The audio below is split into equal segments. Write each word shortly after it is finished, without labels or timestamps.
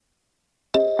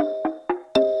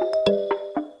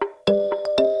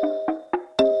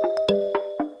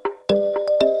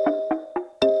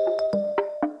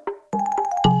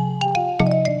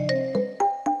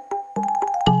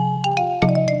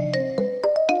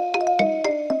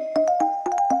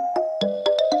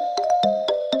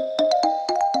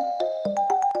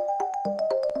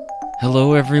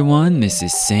Hello everyone, this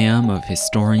is Sam of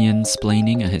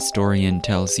Historiansplaining. A historian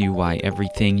tells you why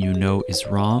everything you know is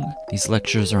wrong. These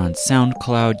lectures are on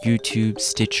SoundCloud, YouTube,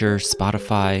 Stitcher,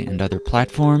 Spotify, and other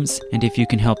platforms, and if you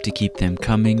can help to keep them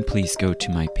coming, please go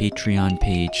to my Patreon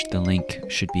page. The link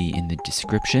should be in the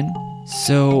description.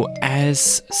 So,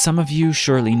 as some of you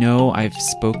surely know, I've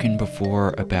spoken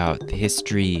before about the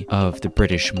history of the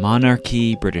British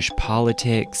monarchy, British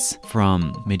politics,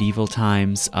 from medieval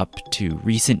times up to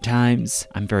recent times.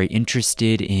 I'm very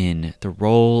interested in the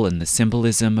role and the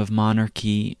symbolism of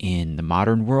monarchy in the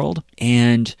modern world.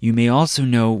 And you may also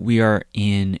know we are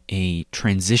in a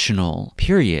transitional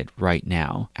period right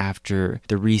now after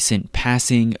the recent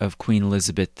passing of Queen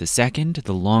Elizabeth II,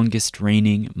 the longest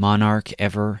reigning monarch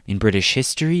ever in British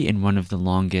history and one of the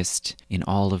longest in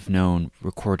all of known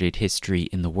recorded history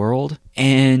in the world.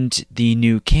 And the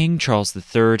new king, Charles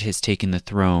III, has taken the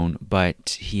throne,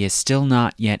 but he has still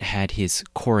not yet had his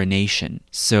coronation.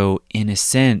 So, in a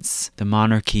sense, the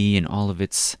monarchy and all of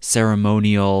its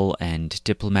ceremonial and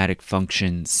diplomatic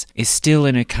functions is still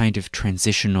in a kind of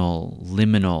transitional,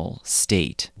 liminal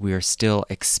state. We are still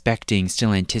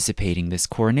anticipating this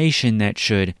coronation that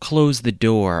should close the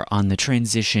door on the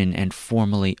transition and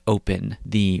formally open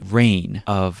the reign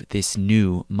of this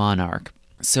new monarch.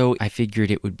 So I figured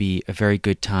it would be a very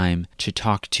good time to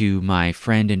talk to my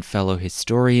friend and fellow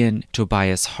historian,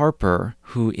 Tobias Harper,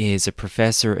 who is a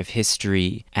professor of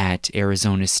history at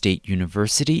Arizona State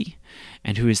University,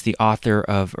 and who is the author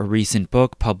of a recent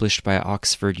book published by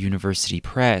Oxford University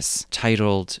Press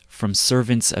titled From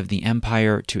Servants of the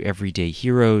Empire to Everyday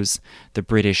Heroes, the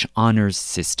British Honours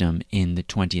System in the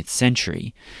 20th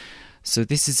Century. So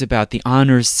this is about the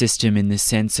honours system in the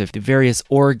sense of the various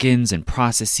organs and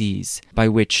processes by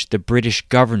which the British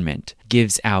government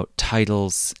gives out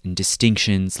titles and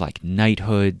distinctions like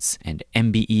knighthoods and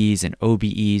MBEs and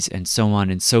OBEs and so on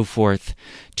and so forth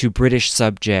to British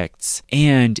subjects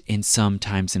and, in some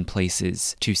times and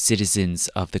places, to citizens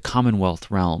of the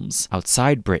Commonwealth realms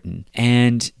outside Britain.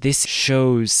 And this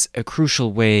shows a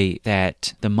crucial way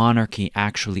that the monarchy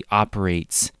actually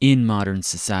operates in modern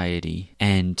society,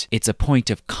 and it's a point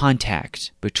of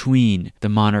contact between the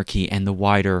monarchy and the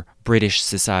wider British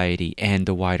society and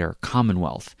the wider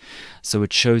Commonwealth. So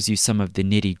it shows you some of the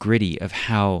nitty-gritty of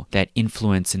how that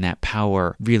influence and that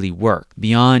power really work,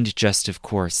 beyond just, of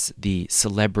course, the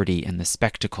celebrity and the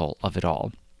spectacle of it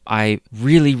all. I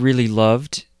really, really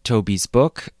loved Toby's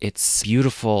book. It's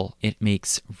beautiful. It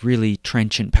makes really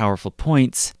trenchant, powerful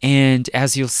points. And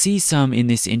as you'll see some in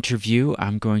this interview,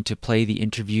 I'm going to play the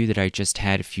interview that I just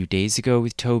had a few days ago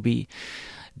with Toby.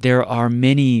 There are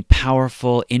many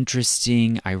powerful,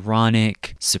 interesting,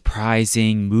 ironic,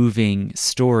 surprising, moving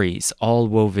stories all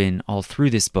woven all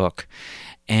through this book.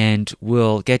 And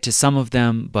we'll get to some of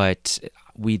them, but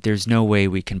there's no way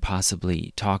we can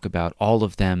possibly talk about all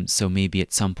of them, so maybe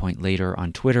at some point later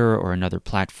on Twitter or another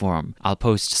platform, I'll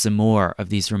post some more of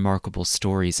these remarkable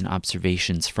stories and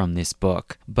observations from this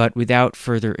book. But without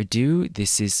further ado,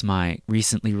 this is my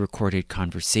recently recorded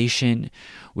conversation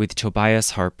with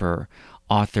Tobias Harper,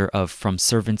 author of From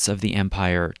Servants of the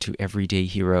Empire to Everyday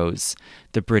Heroes,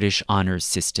 the British Honours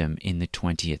System in the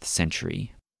 20th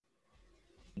Century.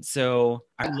 So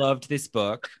I loved this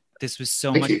book. This was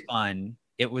so much fun.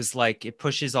 It was like, it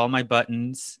pushes all my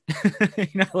buttons,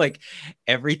 like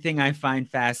everything I find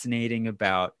fascinating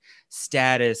about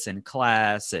status and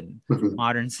class and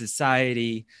modern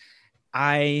society.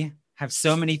 I have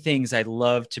so many things I'd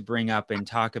love to bring up and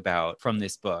talk about from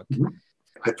this book.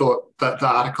 I thought that the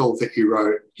article that you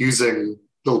wrote using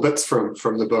little bits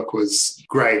from the book was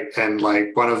great, and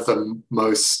like one of the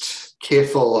most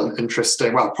careful and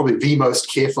interesting, well, probably the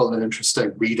most careful and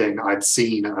interesting reading I'd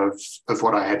seen of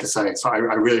what I had to say. So I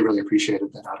really, really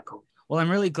appreciated that article. Well, I'm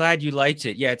really glad you liked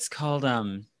it. Yeah, it's called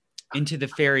Into the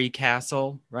Fairy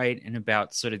Castle, right? And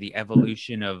about sort of the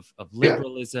evolution of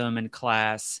liberalism and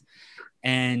class.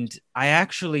 And I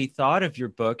actually thought of your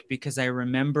book because I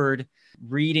remembered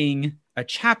reading a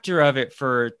chapter of it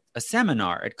for a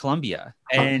seminar at Columbia,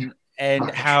 and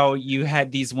how you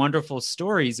had these wonderful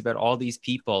stories about all these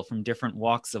people from different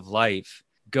walks of life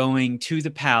going to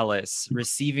the palace,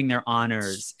 receiving their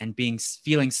honors, and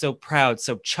feeling so proud,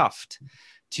 so chuffed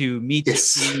to meet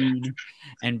the queen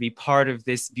and be part of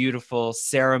this beautiful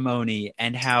ceremony,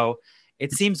 and how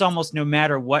it seems almost no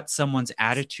matter what someone's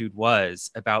attitude was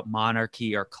about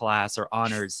monarchy or class or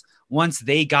honors, once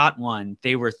they got one,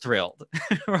 they were thrilled,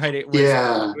 right? It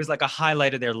was like a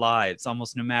highlight of their lives,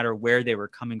 almost no matter where they were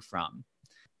coming from.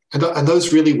 And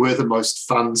those really were the most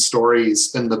fun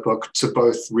stories in the book to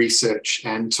both research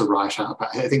and to write up.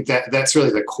 I think that's really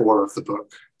the core of the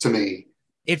book to me.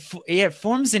 it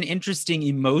forms an interesting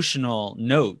emotional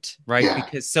note, right? Yeah,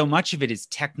 Because so much of it is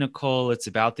technical. It's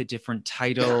about the different yeah,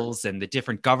 titles and the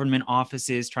different government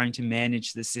offices trying to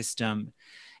manage the system.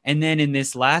 And then in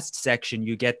this last section,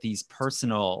 you get these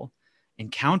personal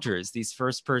encounters, these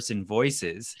first person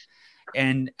voices.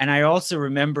 And I also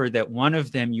remember that one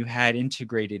of them you had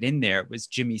integrated in there was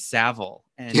Jimmy Savile.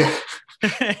 And yeah.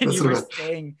 and That's you sort were of a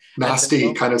saying at the nasty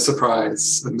moment, kind of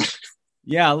surprise.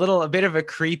 yeah, a bit of a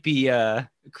creepy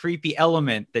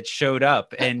element that showed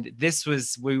up. And this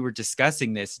was, we were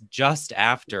discussing this just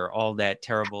after all that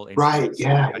terrible Right.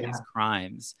 information Yeah. about his Yeah.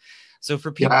 crimes. So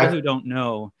for Yeah. people who don't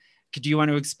know, do you want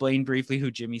to explain briefly who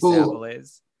Jimmy Well, Savile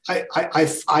is?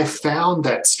 I found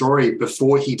that story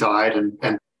before he died,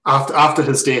 and after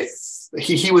his death.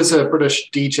 He was a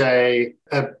British DJ,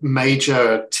 a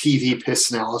major TV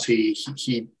personality.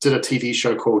 He did a TV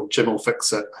show called Jim will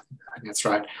Fix It. I think that's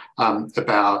right.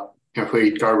 About where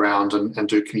he'd go around and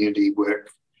do community work.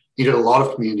 He did a lot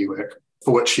of community work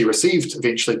for which he received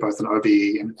eventually both an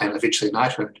OBE and eventually a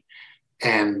knighthood.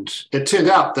 And it turned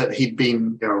out that he'd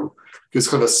been, he was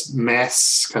kind of a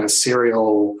mass kind of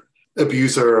serial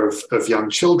abuser of young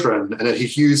children, and that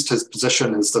he used his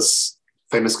position as this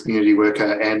famous community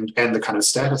worker and the kind of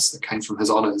status that came from his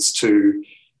honors to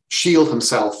shield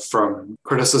himself from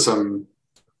criticism,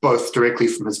 both directly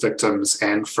from his victims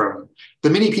and from the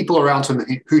many people around him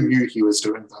who knew he was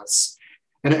doing this.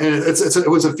 And it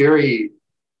was a very,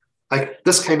 like,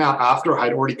 this came out after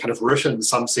I'd already kind of written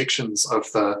some sections of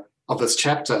this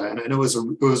chapter, and it was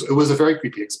a very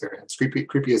creepy experience.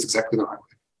 Creepy is exactly the right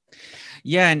word.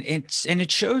 Yeah, and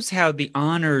it shows how the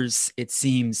honors, it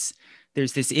seems,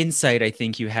 there's this insight I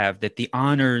think you have that the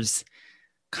honors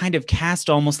kind of cast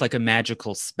almost like a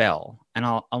magical spell. And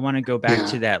I want to go back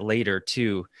to that later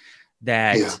too,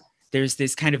 that there's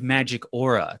this kind of magic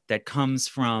aura that comes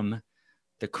from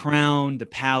the crown, the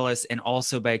palace, and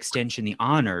also by extension, the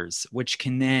honors, which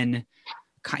can then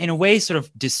in a way sort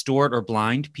of distort or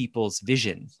blind people's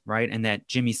vision, right? And that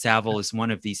Jimmy Savile is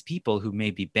one of these people who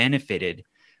maybe benefited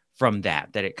from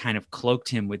that it kind of cloaked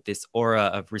him with this aura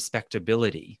of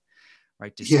respectability,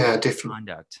 right? Yeah, definitely.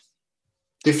 Conduct.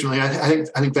 Definitely.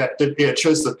 I think that it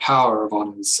shows the power of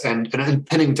honors, and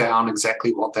pinning down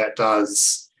exactly what that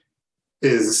does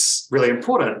is really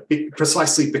important,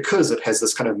 precisely because it has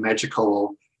this kind of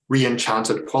magical,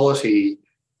 re-enchanted quality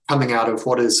coming out of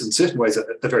what is, in certain ways,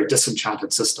 a very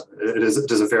disenchanted system. It is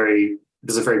a very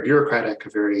bureaucratic, a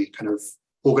very kind of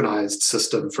organized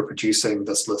system for producing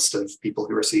this list of people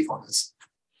who receive honors.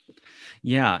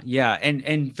 Yeah,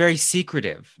 and very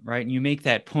secretive, right? And you make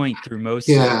that point through most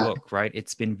of the book, right?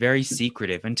 It's been very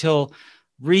secretive until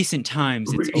recent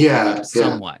times. It's opened up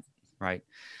somewhat, right?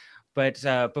 But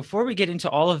before we get into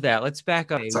all of that, let's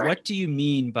back up. Sorry. What do you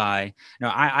mean by?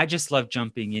 No, I just love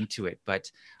jumping into it,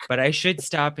 but I should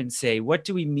stop and say, what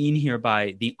do we mean here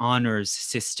by the honors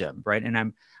system, right? And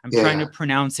I'm trying to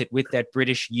pronounce it with that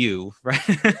British U, right?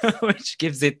 Which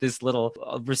gives it this little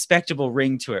respectable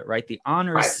ring to it, right? The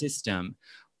honors system.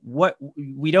 What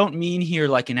we don't mean here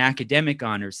like an academic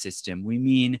honors system. We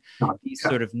mean these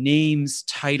sort of names,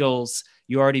 titles.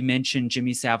 You already mentioned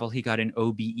Jimmy Savile. He got an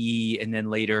OBE, and then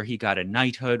later he got a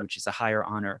knighthood, which is a higher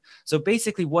honor. So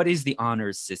basically, what is the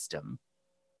honors system?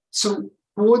 So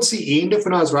towards the end of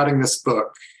when I was writing this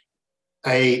book,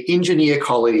 a engineer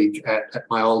colleague at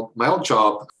my old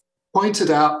job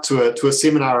pointed out to a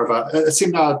seminar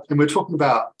and we're talking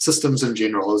about systems in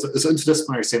general. It was an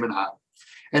interdisciplinary seminar,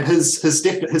 and his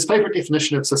favorite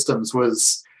definition of systems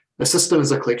was a system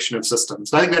is a collection of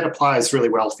systems. And I think that applies really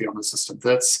well to the honor system.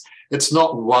 It's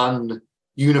not one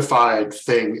unified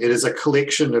thing. It is a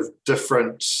collection of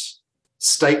different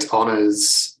state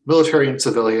honors, military and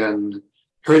civilian,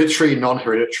 hereditary,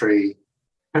 non-hereditary,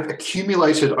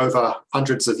 accumulated over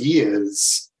hundreds of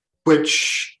years,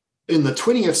 which in the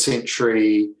 20th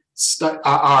century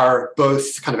are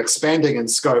both kind of expanding in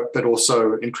scope, but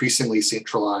also increasingly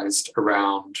centralized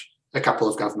around a couple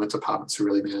of government departments who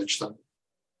really manage them.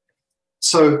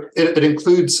 So it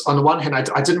includes, on the one hand,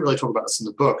 I didn't really talk about this in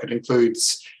the book, it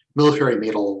includes military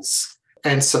medals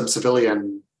and some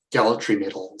civilian gallantry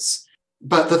medals.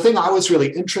 But the thing I was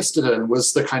really interested in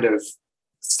was the kind of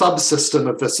subsystem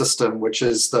of the system, which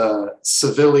is the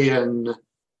civilian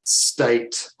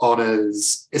state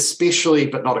honors, especially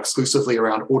but not exclusively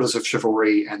around orders of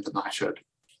chivalry and the knighthood.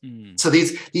 So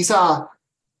these are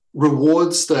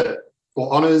rewards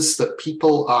or honors that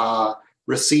people are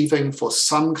receiving for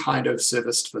some kind of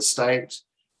service to the state.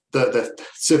 The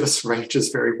service ranges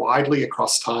very widely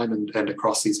across time and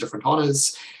across these different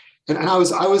honors. And I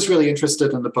was really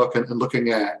interested in the book and looking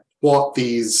at what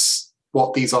these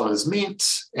honors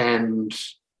meant and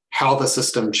how the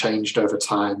system changed over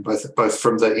time, both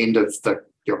from the end of the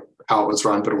how it was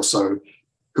run, but also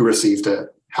who received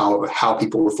it, how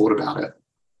people thought about it.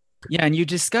 Yeah, and you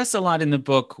discuss a lot in the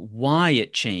book why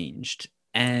it changed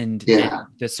and Yeah.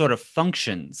 the sort of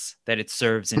functions that it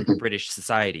serves in British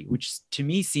society, which to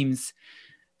me seems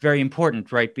very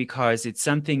important, right? Because it's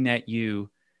something that you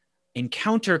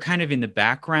encounter kind of in the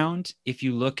background. If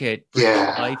you look at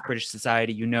British life, Yeah. British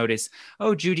society, you notice,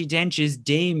 oh, Judi Dench is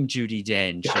Dame Judi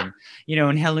Dench, Yeah.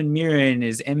 and Helen Mirren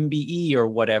is MBE or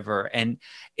whatever, and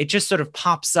it just sort of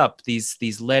pops up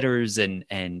these letters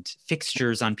and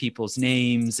fixtures on people's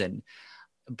names,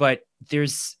 but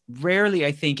there's rarely,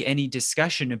 I think, any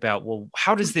discussion about, well,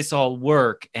 how does this all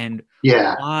work, and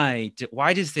Yeah.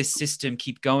 why does this system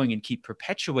keep going and keep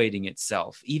perpetuating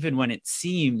itself, even when it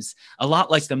seems a lot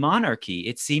like the monarchy?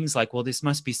 It seems like, well, this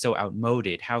must be so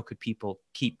outmoded. How could people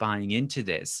keep buying into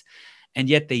this? And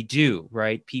yet they do,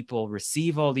 right? People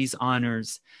receive all these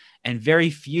honors and very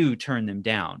few turn them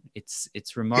down.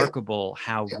 It's remarkable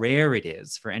how rare it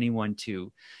is for anyone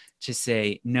to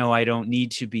say, no, I don't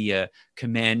need to be a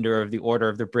commander of the Order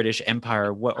of the British Empire,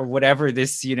 or whatever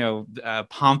this,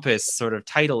 pompous sort of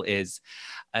title is.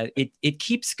 It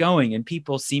keeps going, and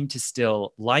people seem to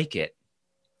still like it.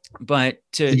 But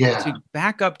to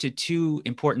back up to two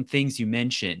important things you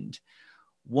mentioned,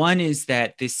 one is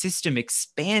that this system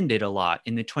expanded a lot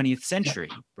in the 20th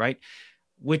century, right?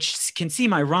 Which can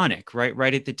seem ironic, right?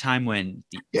 Right at the time when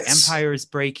the empire is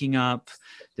breaking up,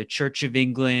 the Church of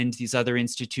England, these other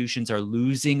institutions are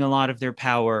losing a lot of their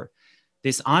power.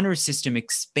 This honor system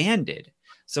expanded.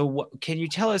 So can you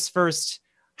tell us first,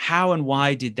 how and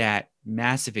why did that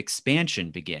massive expansion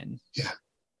begin? Yeah.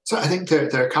 So I think there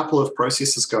are a couple of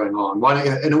processes going on. One,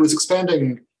 and it was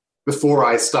expanding before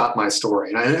I start my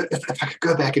story. And if I could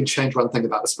go back and change one thing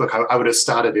about this book, I would have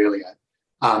started earlier.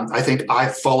 I think I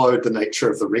followed the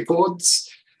nature of the records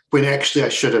when actually I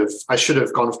should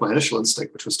have gone with my initial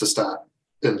instinct, which was to start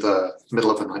in the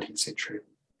middle of the 19th century.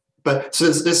 But so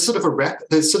there's sort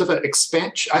of an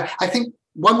expansion. I think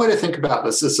one way to think about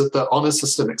this is that the honor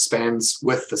system expands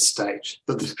with the state.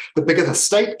 The bigger the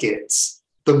state gets,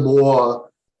 the more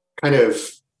kind of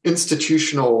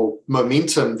institutional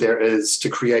momentum there is to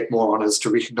create more honors, to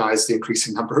recognize the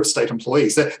increasing number of state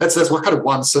employees. That's what kind of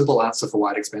one simple answer for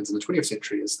why it expands in the 20th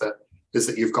century is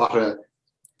that you've got in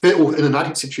the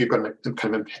 19th century, you've got a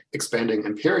kind of expanding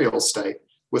imperial state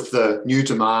with the new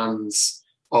demands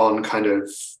on kind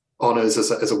of honors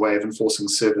as a way of enforcing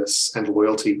service and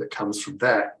loyalty that comes from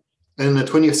that. And in the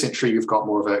 20th century, you've got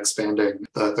more of an expanding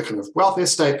the kind of welfare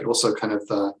state, but also kind of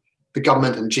the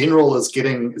government in general is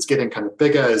getting kind of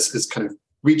bigger, is kind of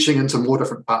reaching into more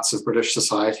different parts of British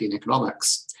society and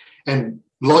economics. And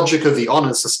logic of the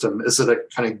honour system is that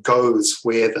it kind of goes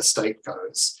where the state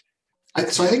goes.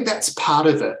 So I think that's part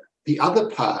of it. The other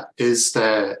part is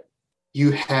that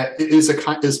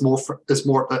is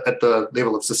more at the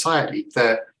level of society,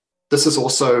 that this is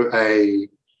also a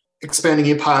expanding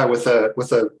empire with a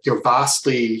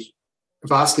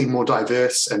vastly more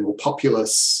diverse and more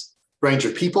populous range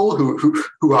of people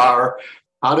who are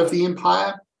part of the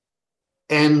empire.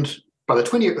 And by the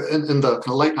 20th, in the kind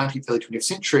of late 19th, early 20th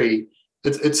century,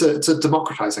 it's a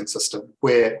democratizing system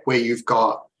where you've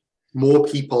got more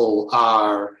people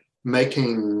are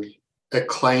making a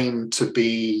claim to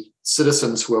be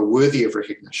citizens who are worthy of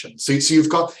recognition. So you've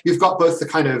got both the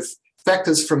kind of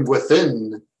factors from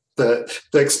within the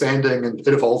expanding and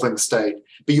evolving state,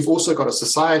 but you've also got a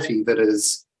society that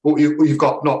is, well, you've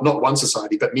got not one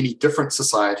society, but many different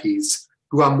societies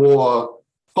who are more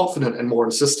confident and more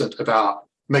insistent about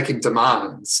making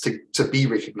demands to be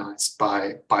recognized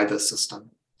by the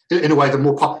system. In a way, and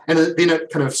then it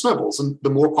kind of snowballs, and the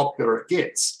more popular it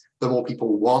gets, the more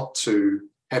people want to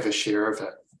have a share of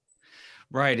it.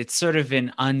 Right. It's sort of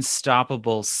an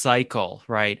unstoppable cycle,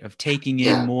 right, of taking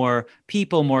in more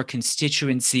people, more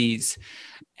constituencies.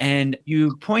 And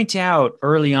you point out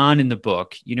early on in the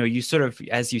book, you sort of,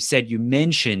 as you said, you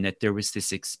mentioned that there was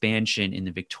this expansion in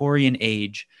the Victorian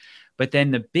age, but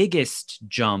then the biggest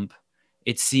jump,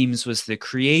 it seems, was the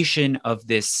creation of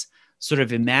this sort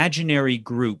of imaginary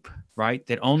group, right,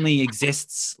 that only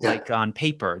exists like on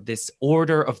paper, this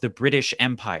Order of the British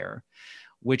Empire,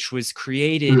 which was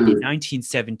created in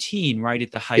 1917, right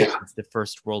at the height of the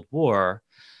First World War.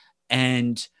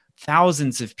 And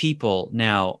thousands of people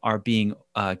now are being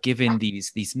given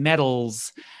these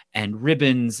medals and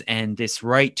ribbons and this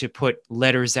right to put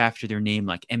letters after their name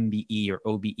like MBE or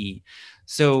OBE.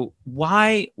 So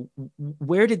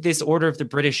where did this Order of the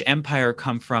British Empire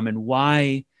come from, and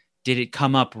why did it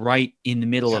come up right in the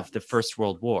middle of the First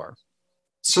World War?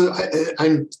 So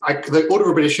the Order of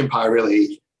the British Empire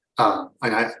really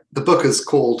The book is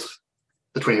called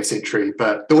The 20th Century,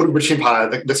 but the Order of British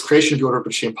Empire, this creation of the Order of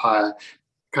British Empire,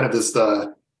 kind of is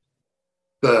the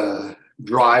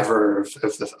driver of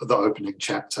the opening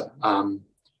chapter.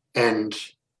 And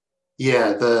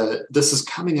yeah, this is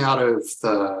coming out of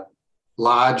the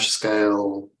large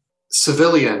scale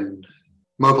civilian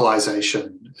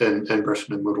mobilization in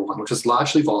Britain in World War I, which is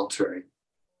largely voluntary.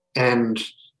 And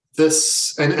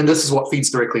this is what feeds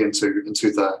directly into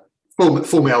the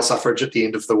full male suffrage at the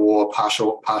end of the war,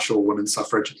 partial women's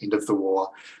suffrage at the end of the war.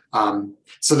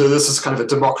 So this is kind of a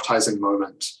democratizing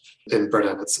moment in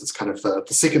Britain. It's kind of the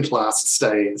second to last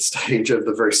stage of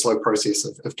the very slow process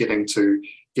of getting to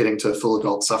full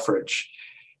adult suffrage.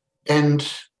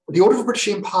 And the Order of the British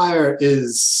Empire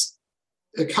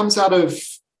it comes out of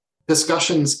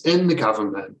discussions in the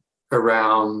government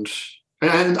around,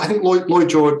 and I think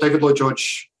David Lloyd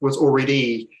George was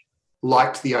already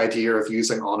liked the idea of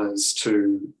using honours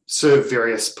to serve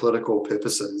various political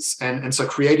purposes. And so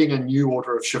creating a new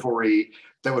order of chivalry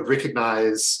that would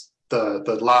recognise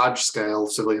the large-scale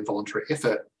civilian voluntary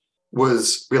effort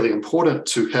was really important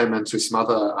to him and to some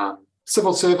other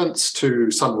civil servants, to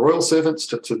some royal servants,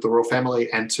 to the royal family,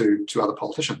 and to other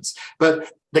politicians.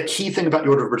 But the key thing about the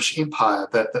Order of the British Empire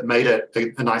that made it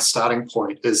a nice starting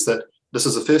point is that this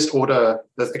is the first order,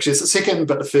 actually it's the second,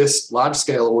 but the first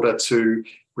large-scale order to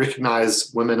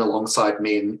recognise women alongside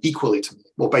men equally to men,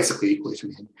 or basically equally to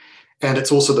men. And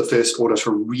it's also the first order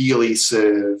to really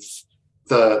serve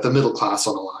the middle class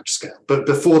on a large scale. But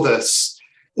before this,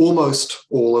 almost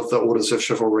all of the orders of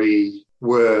chivalry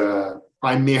were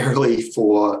primarily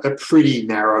for a pretty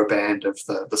narrow band of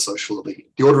the social elite.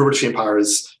 The Order of the British Empire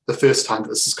is the first time that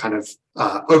this is kind of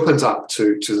opened up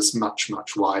to this much,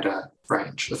 much wider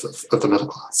range of the middle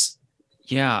class.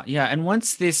 Yeah. And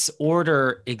once this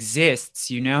order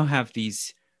exists, you now have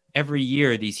every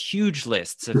year, these huge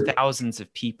lists of thousands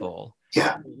of people.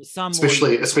 Yeah,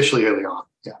 especially early on.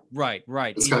 Yeah, right.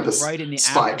 It's kind of right in the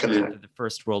spike aftermath of the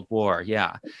First World War.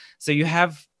 Yeah, so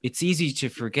it's easy to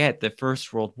forget the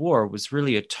First World War was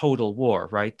really a total war,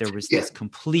 right? There was this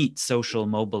complete social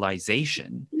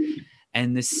mobilization,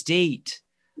 and the state,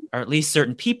 or at least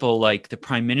certain people like the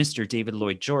Prime Minister David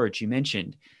Lloyd George, you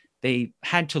mentioned, they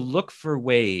had to look for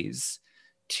ways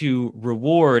to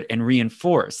reward and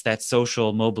reinforce that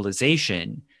social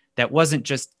mobilization that wasn't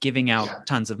just giving out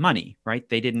tons of money, right?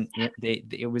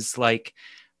 It was like,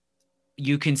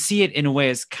 you can see it in a way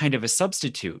as kind of a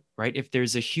substitute, right? If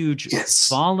there's a huge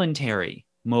voluntary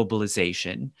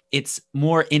mobilization, it's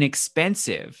more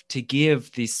inexpensive to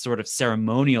give this sort of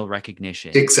ceremonial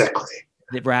recognition. Exactly.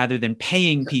 Rather than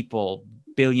paying people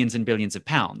billions and billions of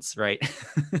pounds, right?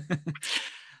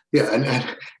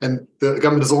 Yeah, and the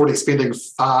government is already spending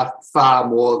far, far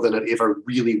more than it ever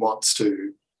really wants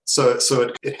to. So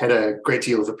it had a great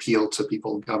deal of appeal to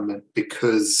people in government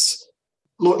because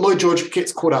Lloyd George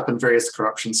gets caught up in various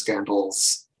corruption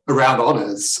scandals around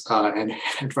honours and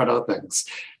around other things.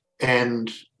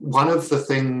 And one of the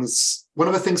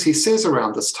things he says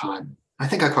around this time, I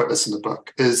think I quote this in the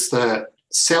book, is that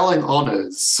selling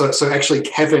honours, so actually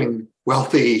having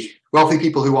wealthy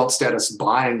people who want status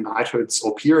buying knighthoods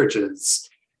or peerages,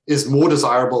 is more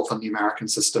desirable than the American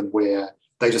system where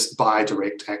they just buy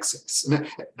direct access.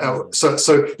 So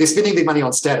they're spending their money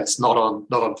on status, not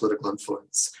on political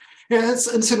influence. Yeah, in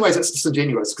certain ways it's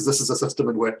disingenuous because this is a system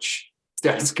in which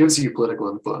status gives you political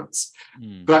influence.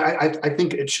 But I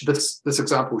think this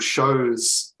example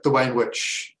shows the way in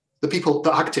which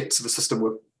the architects of the system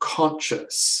were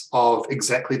conscious of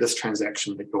exactly this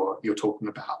transaction that you're talking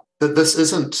about. That this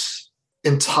isn't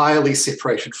entirely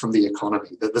separated from the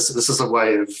economy. That this is a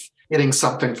way of getting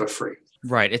something for free.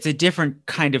 Right. It's a different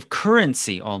kind of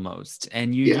currency almost.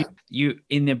 And you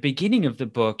in the beginning of the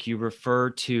book, you refer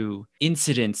to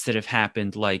incidents that have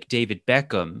happened, like David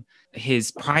Beckham, his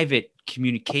private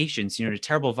communications, a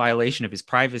terrible violation of his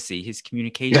privacy. His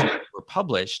communications were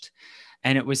published,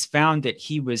 and it was found that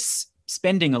he was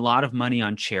spending a lot of money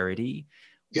on charity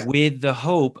with the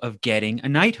hope of getting a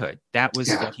knighthood. That was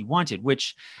what he wanted,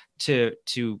 which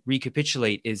to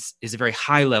recapitulate is a very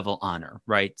high level honor,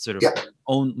 right? Sort of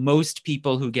most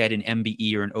people who get an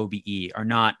MBE or an OBE are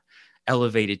not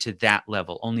elevated to that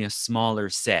level. Only a smaller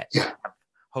set have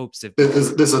hopes of.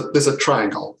 There's a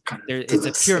triangle. It's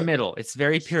a pyramidal. It's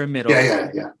very pyramidal.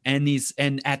 Yeah.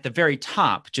 And at the very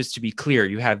top, just to be clear,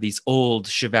 you have these old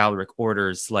chivalric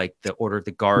orders like the Order of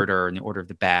the Garter and the Order of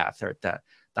the Bath, or at the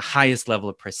highest level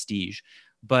of prestige.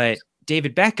 But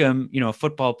David Beckham, a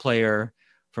football player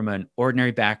from an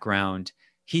ordinary background,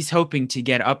 he's hoping to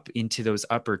get up into those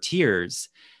upper tiers,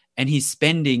 and he's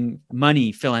spending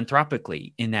money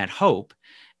philanthropically in that hope.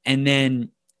 And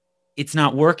then it's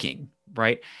not working,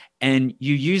 right? And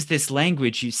you use this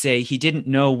language, you say he didn't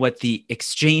know what the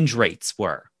exchange rates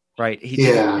were, right? He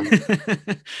Yeah.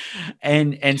 didn't.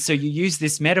 And so you use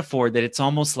this metaphor that it's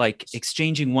almost like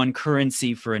exchanging one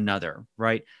currency for another,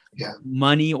 right? Yeah.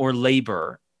 Money or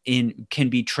labor can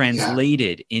be Yeah.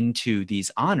 translated into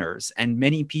these honors, and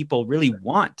many people really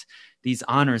want these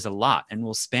honors a lot and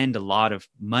will spend a lot of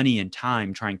money and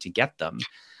time trying to get them.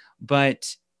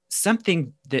 But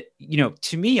something that,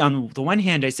 to me, on the one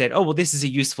hand, I said, oh, well, this is a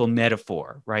useful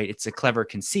metaphor, right? It's a clever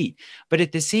conceit. But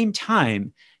at the same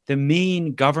time, the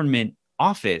main government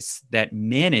office that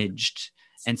managed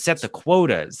and set the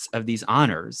quotas of these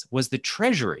honors was the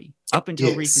Treasury up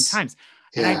until recent Yes. times.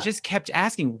 And I Yeah. just kept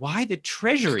asking, why the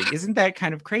Treasury? Isn't that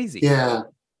kind of crazy? Yeah.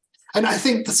 And I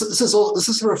think this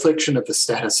is a reflection of the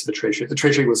status of the Treasury. The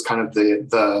Treasury was kind of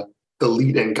the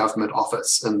leading government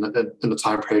office in the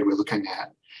time period we're looking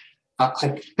at.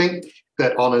 I think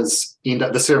that honors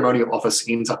the ceremonial office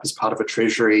ends up as part of a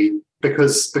Treasury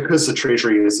because the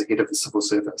Treasury is the head of the civil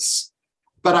service.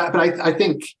 But I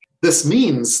think this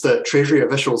means that Treasury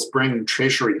officials bring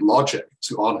Treasury logic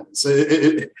to honors.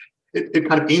 It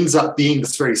kind of ends up being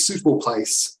this very suitable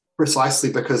place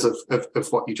precisely because of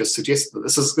what you just suggested.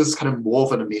 This is kind of more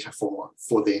than a metaphor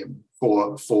for them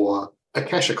for a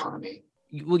cash economy.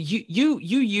 Well, you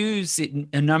use it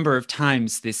a number of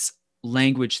times, this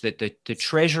language that the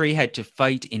Treasury had to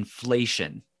fight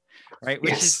inflation, right?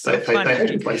 Which is so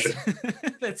funny because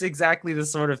that's exactly the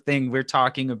sort of thing we're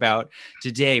talking about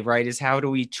today, right? Is how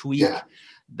do we tweak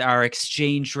our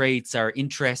exchange rates, our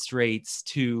interest rates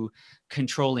to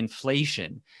control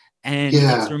inflation? And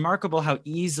it's remarkable how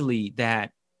easily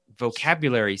that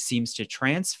vocabulary seems to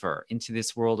transfer into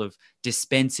this world of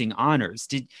dispensing honors.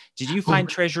 Did you find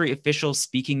Treasury officials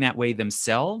speaking that way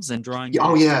themselves and drawing?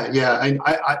 Oh yeah.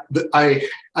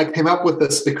 I came up with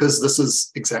this because this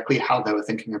is exactly how they were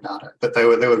thinking about it. That they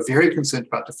were very concerned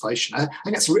about deflation. I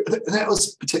think that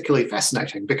was particularly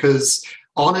fascinating because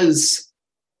honors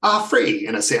are free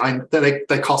in a sense.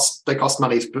 They cost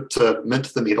money to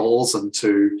mint the medals and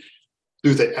to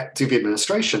do the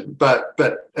administration. But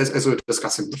as we were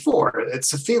discussing before,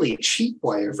 it's a fairly cheap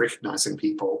way of recognizing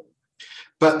people.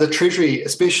 But the Treasury,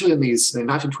 especially in the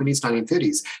 1920s,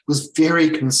 1930s, was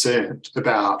very concerned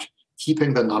about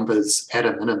keeping the numbers at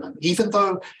a minimum, even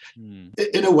though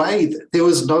in a way there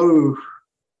was no,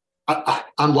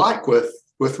 unlike with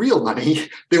real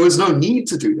money, there was no need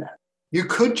to do that. You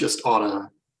could just honor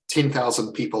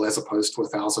 10,000 people as opposed to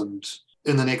 1,000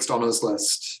 in the next honors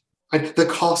list. The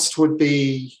cost would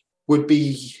be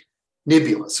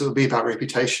nebulous. It would be about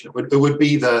reputation. It would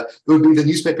be the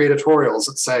newspaper editorials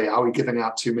that say, "Are we giving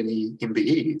out too many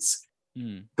MBEs?"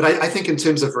 But I think in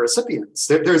terms of recipients,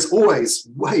 there's always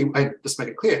just make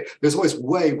it clear, there's always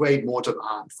way more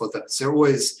demand for this. There are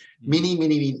always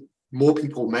many more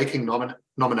people making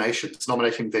nominations,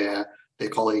 nominating their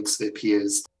colleagues, their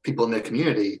peers, people in their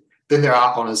community, than there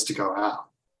are honors to go out.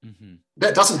 Mm-hmm.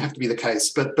 That doesn't have to be the case,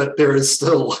 but there is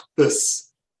still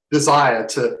this desire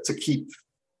to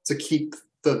keep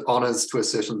the honors to a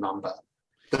certain number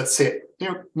that's set,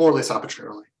 more or less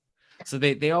arbitrarily. So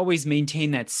they always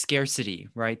maintain that scarcity,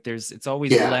 right? It's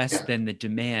always less than the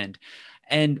demand.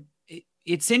 And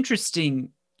it's interesting,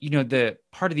 the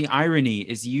part of the irony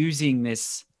is using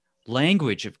this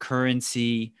language of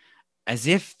currency as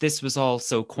if this was all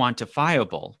so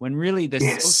quantifiable, when really the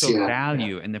social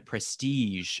value and the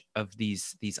prestige of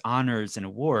these honors and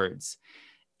awards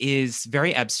is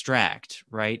very abstract,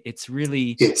 right? It's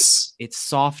really, it's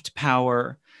soft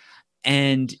power.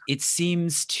 And it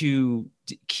seems to,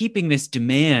 keeping this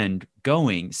demand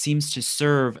going seems to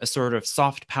serve a sort of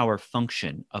soft power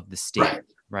function of the state,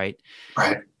 right?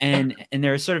 And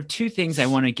there are sort of two things I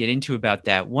want to get into about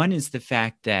that. One is the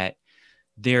fact that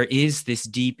there is this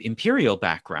deep imperial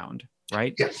background,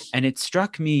 right? Yes. And it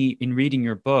struck me in reading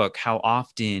your book how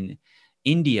often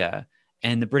India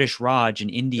and the British Raj in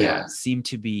India seem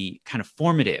to be kind of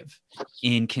formative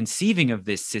in conceiving of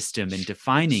this system and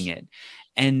defining it.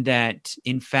 And that,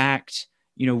 in fact,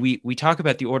 we talk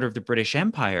about the order of the British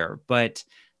Empire, but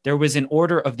there was an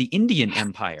order of the Indian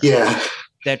Empire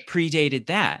that predated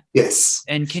that. Yes.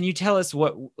 And can you tell us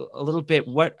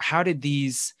how did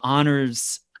these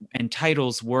honors and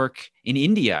titles work in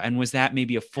India? And was that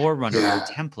maybe a forerunner or a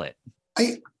template?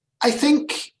 I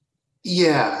think,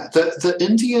 the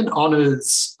Indian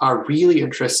honors are really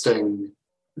interesting.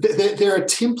 They're a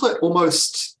template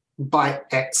almost by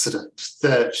accident.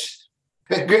 That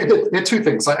there are two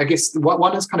things. I guess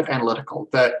one is kind of analytical,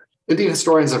 that Indian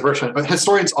historians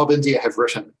of India have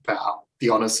written about the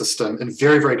honor system in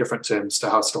very, very different terms to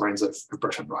how historians of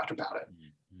Britain write about it.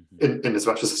 in as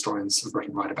much as historians of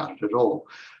Britain write about it at all.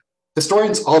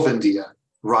 Historians of India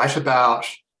write about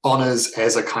honours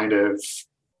as a kind of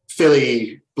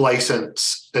fairly blatant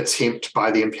attempt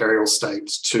by the imperial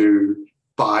state to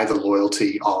buy the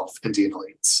loyalty of Indian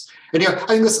elites. And I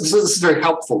think this is very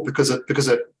helpful because it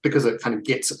kind of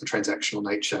gets at the transactional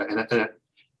nature and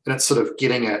it's sort of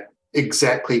getting at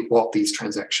exactly what these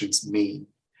transactions mean.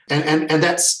 And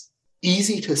that's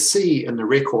easy to see in the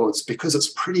records because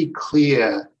it's pretty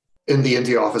clear in the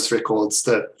India Office records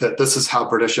that this is how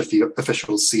British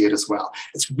officials see it as well.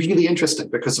 It's really interesting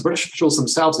because the British officials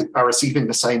themselves are receiving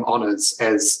the same honours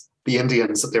as the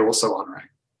Indians that they're also honouring.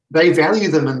 They value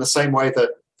them in the same way that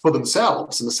for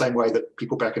themselves, in the same way that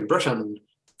people back in Britain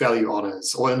value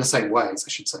honours, or in the same ways, I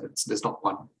should say. There's not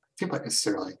one template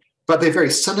necessarily. But they're very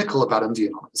cynical about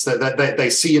Indian honours. They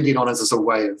see Indian honours as a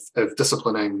way of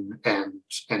disciplining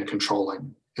and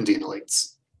controlling Indian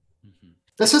elites.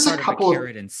 This is a couple of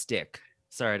carrot and stick.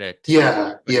 Sorry to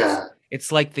yeah.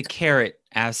 It's like the carrot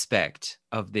aspect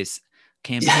of this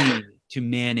campaign to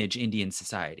manage Indian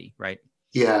society, right?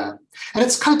 Yeah, and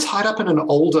it's kind of tied up in an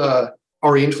older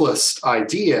Orientalist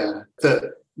idea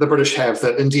that the British have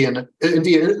that India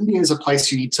is a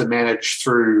place you need to manage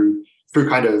through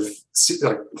kind of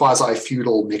like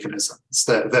quasi-feudal mechanisms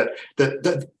that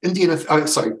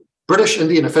British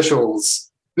Indian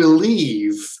officials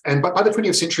believe, and by the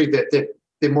 20th century that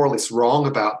they're more or less wrong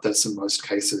about this in most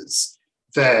cases,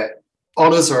 that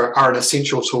honours are an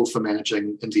essential tool for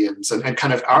managing Indians and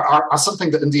kind of are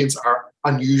something that Indians are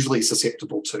unusually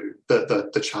susceptible to,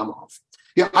 the charm of.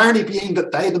 The irony being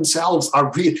that they themselves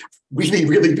are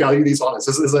really value these honours.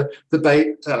 There's a debate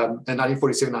in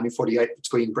 1947, 1948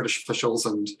 between British officials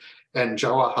and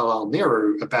Jawaharlal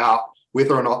Nehru about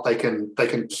whether or not they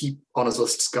can keep honours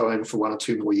lists going for 1 or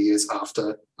 2 more years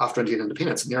after Indian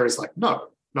independence. And Nehru's like, no.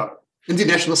 Indian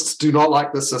nationalists do not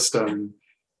like the system.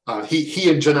 He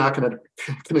and Jinnah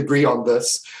can agree on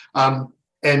this.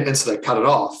 And so they cut it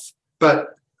off. But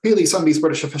clearly some of these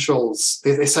British officials,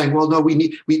 they're saying, well, no,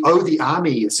 we owe the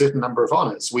army a certain number of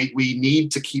honours. We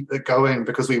need to keep it going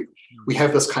because we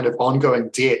have this kind of ongoing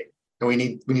debt and we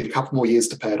need a couple more years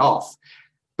to pay it off.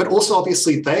 But also,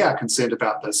 obviously, they are concerned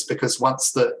about this because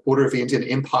once the Order of the Indian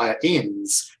Empire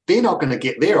ends, they're not going to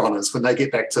get their honours when they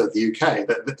get back to the UK.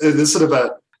 There's sort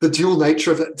of the dual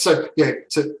nature of it. So,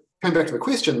 to come back to the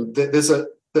question, the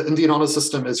Indian honour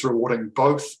system is rewarding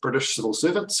both British civil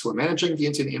servants who are managing the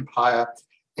Indian Empire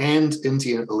and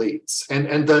Indian elites.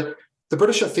 And the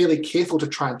British are fairly careful to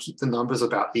try and keep the numbers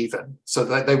about even. So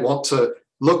they want to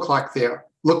look like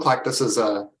this is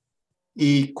a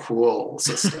equal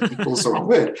system. Equal's the wrong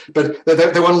word, but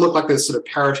they want to look like there's sort of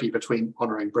parity between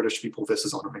honouring British people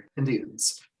versus honouring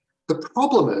Indians. The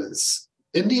problem is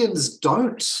Indians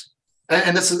don't,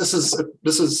 and this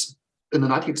is in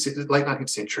the late 19th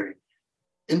century.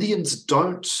 Indians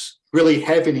don't really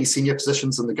have any senior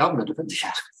positions in the government of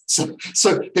India. So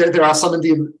there are some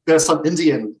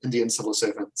Indian civil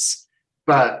servants,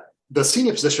 but the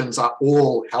senior positions are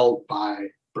all held by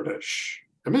British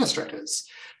administrators.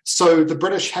 So the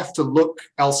British have to look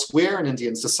elsewhere in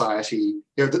Indian society.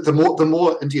 The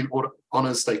more Indian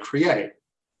honours they create,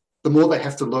 the more they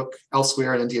have to look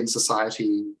elsewhere in Indian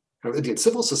society, Indian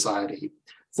civil society,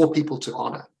 for people to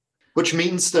honour. Which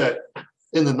means that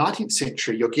in the 19th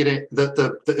century, you're getting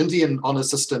the Indian honour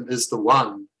system is the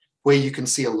one where you can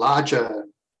see a larger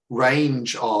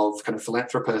range of kind of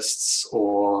philanthropists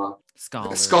or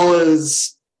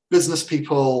scholars, business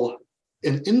people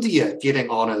in India getting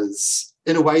honours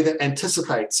in a way that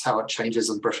anticipates how it changes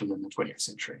in Britain in the 20th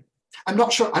century. I'm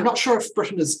not sure if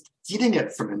Britain is getting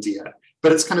it from India,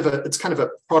 but it's kind of a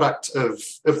product of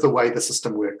the way the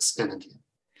system works in India.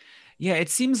 Yeah, it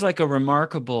seems like a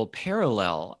remarkable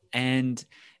parallel, and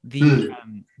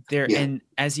and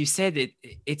as you said,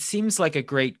 it seems like a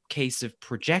great case of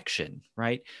projection,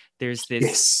 right? There's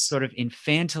this sort of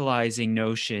infantilizing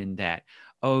notion that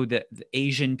the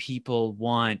Asian people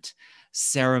want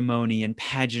ceremony and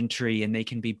pageantry, and they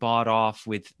can be bought off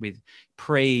with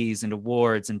praise and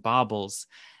awards and baubles,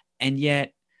 and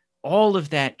yet all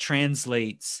of that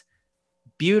translates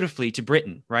beautifully to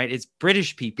Britain, right? It's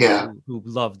British people who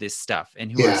love this stuff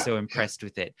and who are so impressed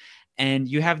with it. And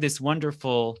you have this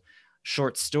wonderful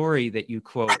short story that you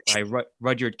quote by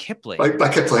Rudyard Kipling. By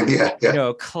Kipling,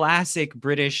 yeah. Classic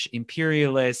British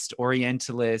imperialist,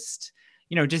 Orientalist,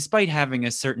 despite having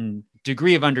a certain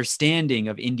degree of understanding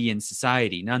of Indian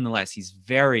society, nonetheless, he's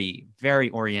very,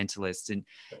 very Orientalist. And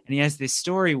he has this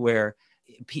story where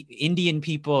Indian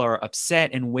people are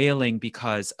upset and wailing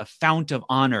because a fount of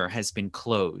honor has been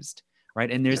closed,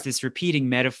 right? And there's this repeating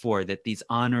metaphor that these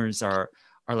honors are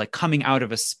are like coming out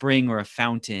of a spring or a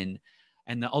fountain,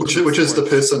 and the which is the source,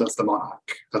 person of the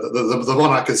monarch. The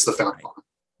monarch is the founder.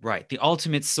 right, the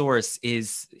ultimate source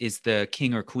is the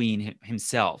king or queen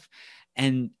himself.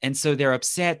 And so they're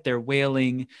upset, they're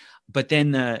wailing, but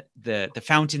then the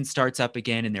fountain starts up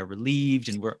again, and they're relieved,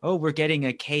 and we're getting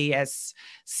a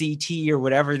KSCT or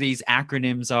whatever these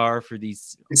acronyms are for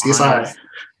these honors.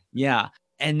 Yeah.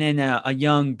 And then a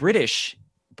young British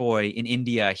boy in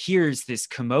India hears this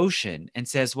commotion and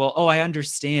says, well, oh, I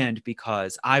understand,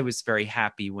 because I was very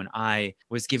happy when I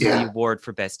was given the award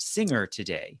for best singer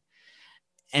today.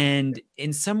 And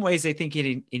in some ways, I think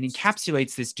it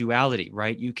encapsulates this duality,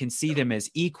 right? You can see them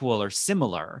as equal or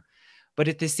similar, but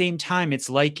at the same time, it's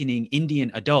likening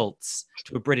Indian adults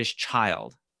to a British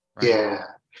child. Right? Yeah.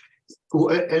 Well,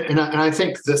 and I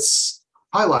think this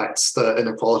highlights the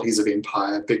inequalities of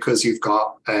empire, because you've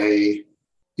got a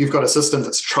system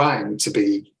that's trying to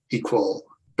be equal,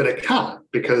 but it can't,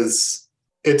 because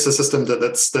it's a system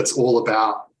that's all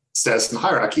about status and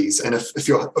hierarchies. And if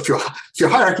your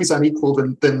hierarchies aren't equal,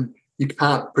 then you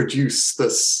can't produce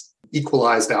this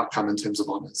equalized outcome in terms of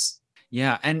honors.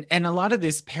 Yeah, and a lot of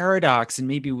this paradox, and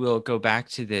maybe we'll go back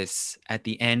to this at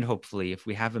the end, hopefully, if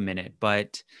we have a minute,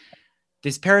 but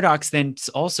this paradox then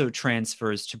also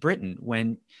transfers to Britain.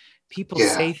 When people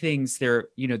say things, they're,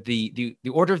 the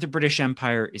order of the British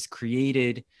Empire is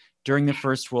created during the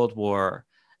First World War.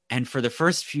 And for the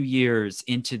first few years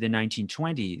into the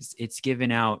 1920s, it's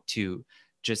given out to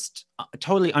just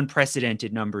totally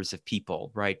unprecedented numbers of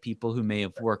people, right? People who may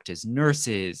have worked as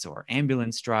nurses or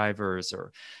ambulance drivers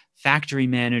or factory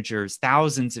managers.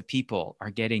 Thousands of people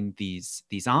are getting these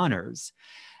honors.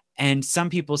 And some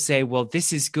people say, well,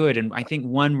 this is good. And I think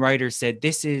one writer said,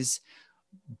 this is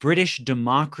British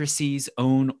democracy's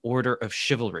own order of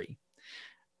chivalry.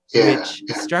 Which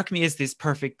struck me as this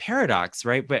perfect paradox,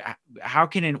 right? But how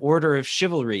can an order of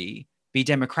chivalry be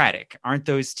democratic? Aren't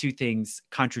those two things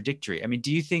contradictory? I mean,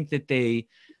 do you think that they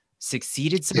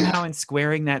succeeded somehow in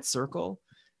squaring that circle?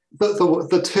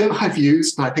 The term I've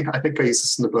used, and I think I use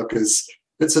this in the book, is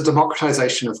it's a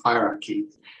democratization of hierarchy.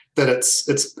 That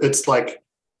it's like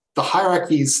the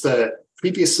hierarchies that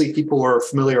previously people were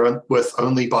familiar with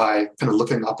only by kind of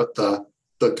looking up at the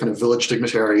kind of village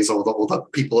dignitaries or the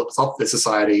people at the top of their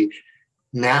society,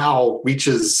 now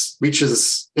reaches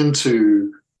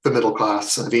into the middle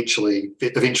class and eventually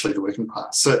the working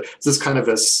class. So there's kind of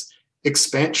this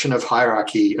expansion of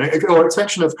hierarchy, or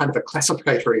expansion of kind of a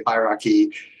classificatory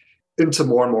hierarchy into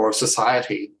more and more of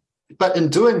society. But in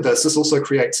doing this also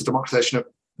creates a democratization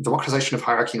of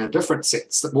hierarchy in a different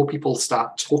sense, that more people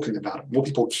start talking about it, more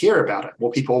people care about it,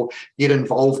 more people get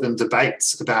involved in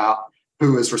debates about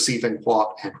who is receiving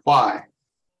what and why.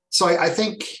 So I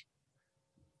think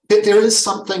that there is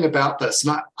something about this,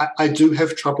 and I do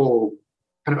have trouble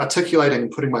kind of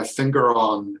articulating, putting my finger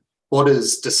on what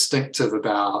is distinctive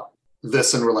about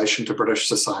this in relation to British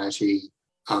society,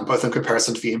 both in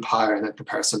comparison to the empire and in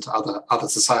comparison to other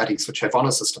societies which have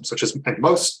honor systems, which is in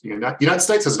most, United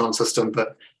States has an honor system,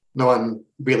 but no one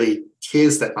really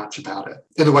cares that much about it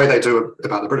in the way they do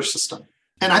about the British system.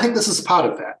 And I think this is part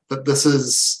of that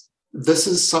this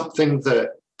is something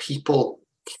that people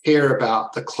care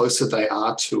about the closer they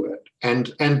are to it.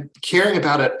 And caring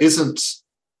about it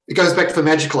it goes back to the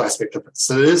magical aspect of it.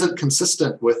 So it isn't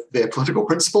consistent with their political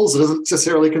principles. It isn't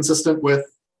necessarily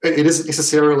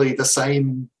the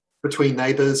same between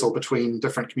neighbours or between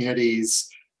different communities,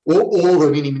 or all the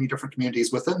many, many different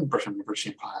communities within Britain, the British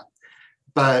Empire.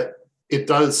 But it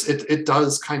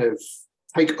does kind of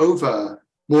take over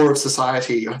more of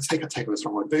society. Take over is the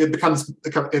wrong word.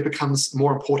 It becomes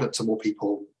more important to more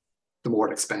people the more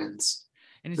it expands.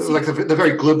 And it's like the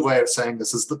very glib way of saying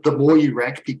this is that the more you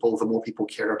rank people, the more people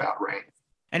care about rank.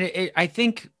 And I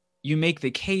think you make the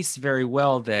case very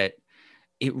well that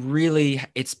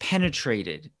it's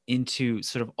penetrated into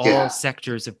sort of all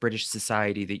sectors of British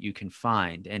society that you can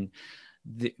find. And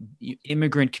the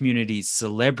immigrant communities,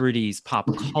 celebrities, pop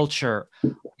culture,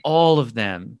 all of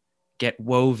them get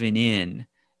woven in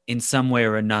some way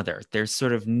or another. There's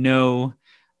sort of no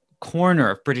corner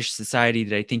of British society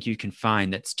that I think you can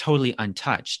find that's totally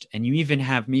untouched. And you even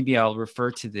have, maybe I'll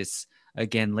refer to this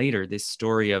again later, this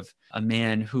story of a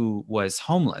man who was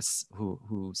homeless,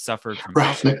 who suffered from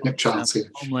Nick Childs,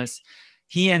 homeless.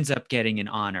 He ends up getting an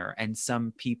honor, and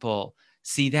some people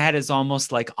see that as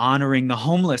almost like honoring the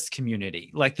homeless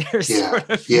community. Like there's sort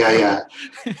of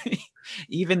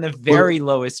even the very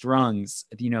lowest rungs,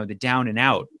 the down and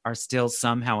out, are still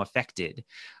somehow affected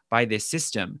by this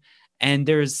system. And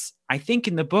I think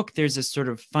in the book, there's a sort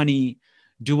of funny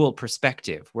dual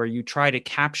perspective where you try to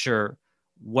capture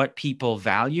what people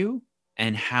value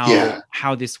and Yeah.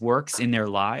 how this works in their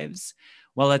lives,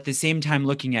 while at the same time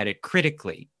looking at it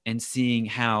critically and seeing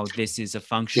how this is a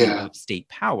function Yeah. of state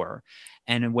power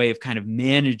and a way of kind of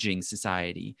managing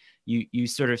society. You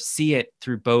sort of see it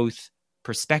through both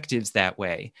perspectives that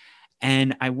way.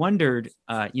 And I wondered,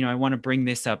 I want to bring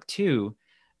this up too,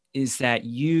 is that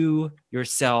you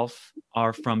yourself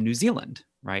are from New Zealand,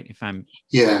 right? If I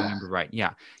remember right.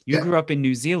 Yeah. You Yeah. grew up in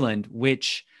New Zealand,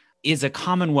 which is a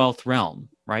Commonwealth realm,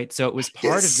 right? So it was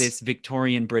part of this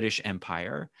Victorian British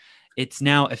Empire. It's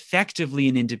now effectively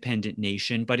an independent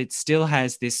nation, but it still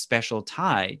has this special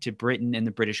tie to Britain and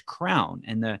the British crown.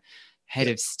 And the head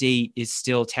of state is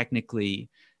still technically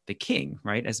the king,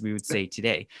 right? As we would say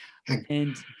today.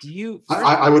 And do you...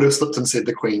 I would have slipped and said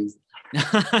the Queen.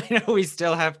 I know we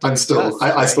still have to. I still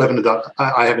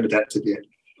haven't adapted yet.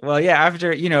 Well, yeah,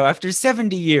 after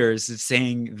 70 years of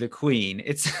saying the Queen,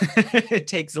 it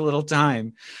takes a little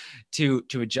time to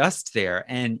adjust there.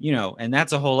 And, and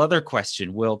that's a whole other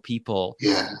question. Will people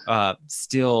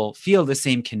still feel the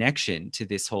same connection to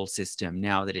this whole system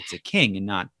now that it's a king and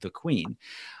not the Queen?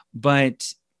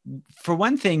 But for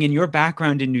one thing, in your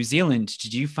background in New Zealand,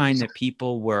 did you find that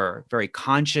people were very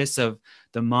conscious of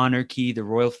the monarchy, the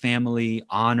royal family,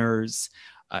 honors,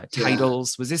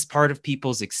 titles? Was this part of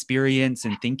people's experience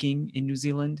and thinking in New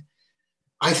Zealand?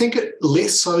 I think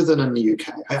less so than in the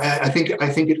UK. I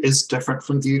think it is different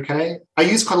from the UK. I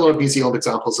use quite a lot of New Zealand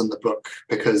examples in the book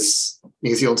because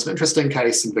New Zealand's an interesting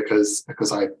case and because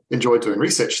I enjoyed doing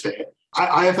research there.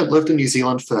 I haven't lived in New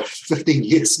Zealand for 15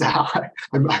 years now.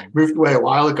 I moved away a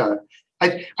while ago.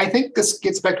 I think this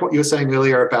gets back to what you were saying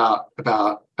earlier about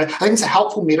I think it's a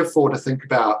helpful metaphor to think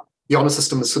about the honour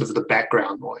system as sort of the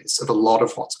background noise of a lot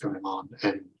of what's going on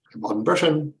in modern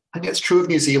Britain. I think it's true of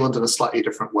New Zealand in a slightly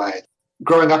different way.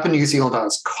 Growing up in New Zealand, I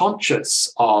was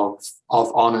conscious of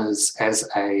honours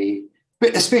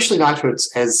especially knighthoods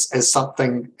as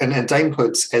something, and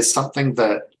damehoods as something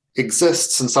that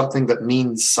exists and something that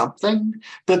means something,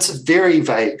 but it's a very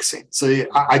vague sense. So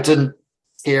I didn't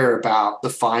care about the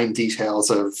fine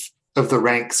details of the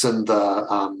ranks and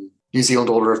the New Zealand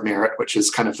Order of Merit, which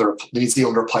is kind of the New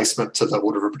Zealand replacement to the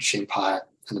Order of the British Empire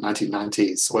in the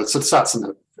 1990s. Well, so it starts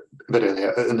a bit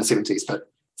earlier, in the 70s, but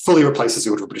fully replaces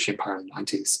the Order of the British Empire in the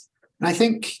 90s. And I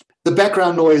think the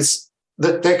background noise,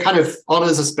 that kind of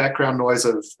honours as background noise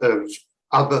of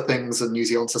other things in New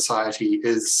Zealand society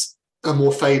is a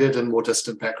more faded and more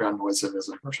distant background noise than is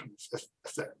in Britain,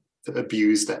 if that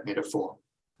abuse that metaphor.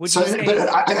 But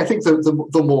I think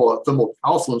the more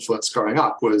powerful influence growing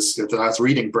up was that I was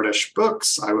reading British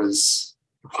books, I was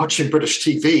watching British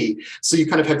TV, so you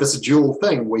kind of have this dual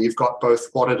thing where you've got both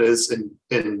what it is in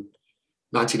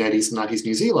 1980s and 90s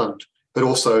New Zealand, but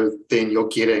also then you're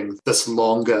getting this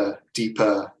longer,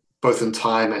 deeper, both in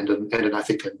time and in I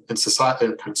think in society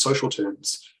and kind of social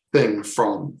terms, thing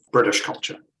from British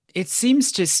culture. It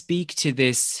seems to speak to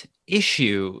this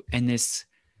issue and this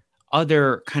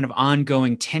other kind of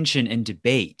ongoing tension and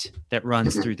debate that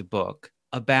runs through the book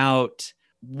about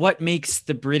what makes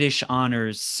the British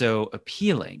honors so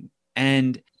appealing.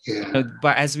 And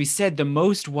but as we said, the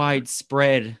most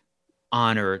widespread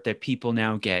honor that people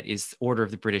now get is Order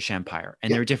of the British Empire.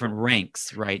 And there are different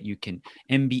ranks, right? You can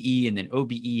MBE and then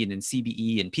OBE and then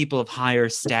CBE, and people of higher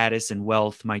status and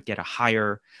wealth might get a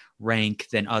higher rank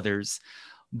than others.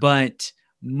 But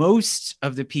most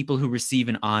of the people who receive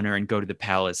an honor and go to the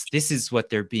palace, this is what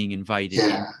they're being invited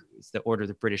into, is the Order of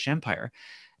the British Empire.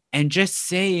 And just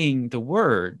saying the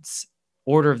words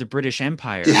Order of the British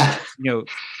Empire,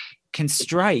 can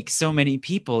strike so many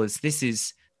people as this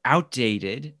is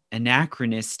outdated,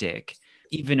 anachronistic,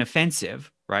 even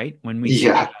offensive, right? When we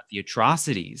think about the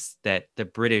atrocities that the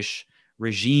British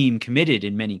regime committed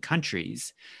in many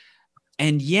countries.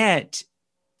 And yet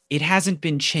it hasn't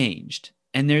been changed.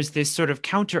 And there's this sort of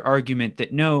counter argument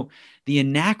that no, the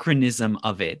anachronism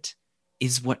of it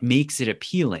is what makes it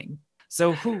appealing.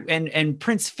 So and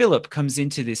Prince Philip comes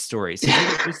into this story. So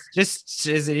just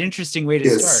as an interesting way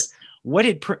to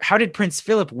start, how did Prince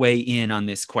Philip weigh in on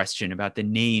this question about the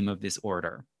name of this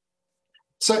order?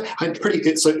 So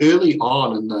early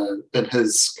on in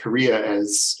his career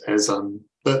as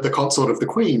the consort of the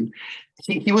Queen,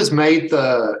 he was made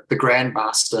the Grand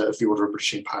Master of the Order of the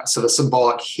British Empire, so the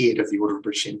symbolic head of the Order of the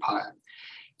British Empire.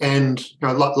 And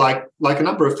like a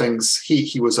number of things,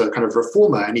 he was a kind of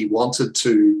reformer, and he wanted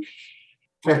to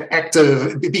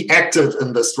be active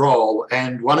in this role.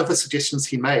 And one of the suggestions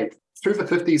he made through the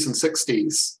 50s and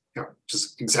 60s,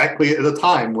 just exactly at a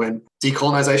time when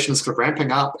decolonization is sort of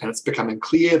ramping up and it's becoming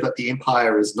clear that the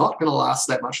empire is not going to last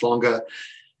that much longer,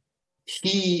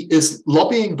 he is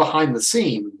lobbying behind the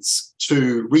scenes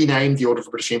to rename the Order of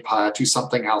the British Empire to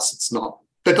something else it's not,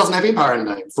 that doesn't have empire in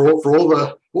the name for all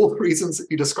the reasons that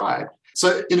you described.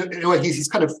 So in a way, he's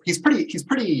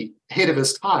pretty ahead of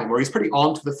his time, or he's pretty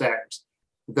on to the fact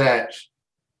that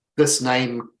this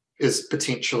name is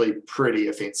potentially pretty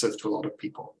offensive to a lot of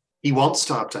people. He wants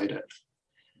to update it.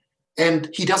 And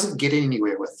he doesn't get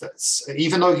anywhere with this.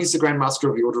 Even though he's the Grand Master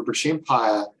of the Order of the British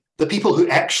Empire, the people who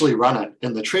actually run it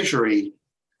in the Treasury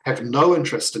have no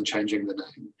interest in changing the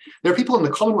name. There are people in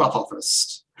the Commonwealth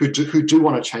Office who do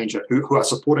want to change it, who are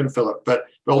supporting Philip, but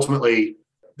ultimately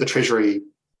the Treasury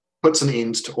puts an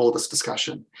end to all of this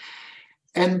discussion.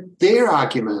 And their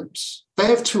argument, they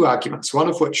have two arguments, one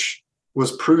of which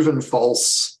was proven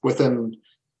false within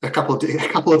a couple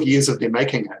of years of their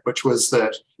making it, which was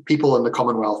that people in the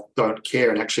Commonwealth don't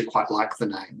care and actually quite like the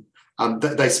name.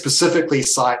 They specifically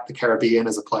cite the Caribbean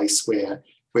as a place where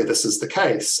this is the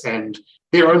case, and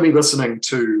they're only listening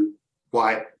to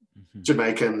white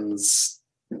Jamaicans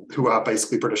who are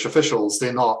basically British officials.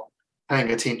 They're not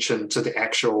paying attention to the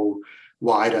actual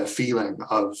wider feeling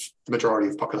of the majority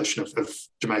of the population of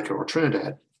Jamaica or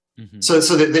Trinidad. Mm-hmm. So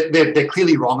they're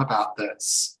clearly wrong about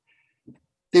this.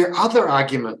 Their other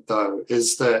argument, though,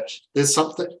 is that there's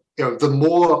something, the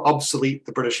more obsolete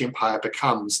the British Empire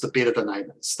becomes, the better the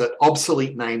name is, that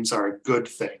obsolete names are a good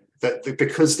thing, that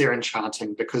because they're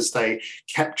enchanting, because they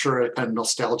capture a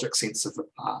nostalgic sense of the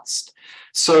past.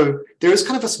 So there is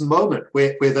kind of this moment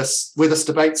where this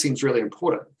debate seems really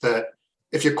important, that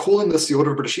if you're calling this the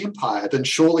Order of the British Empire, then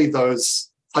surely those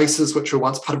places which were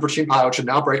once part of the British Empire, which are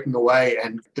now breaking away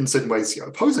and in certain ways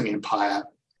opposing empire,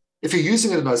 if you're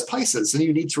using it in those places, then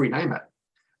you need to rename it.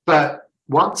 But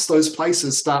once those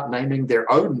places start naming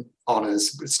their own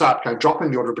honours, start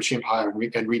dropping the Order of the British Empire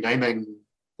and renaming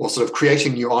or sort of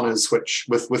creating new honours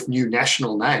with new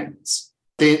national names,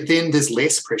 then there's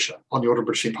less pressure on the Order of the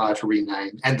British Empire to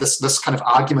rename. And this kind of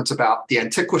argument about the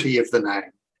antiquity of the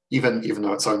name, even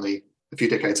though it's only a few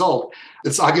decades old,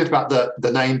 this argument about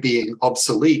the name being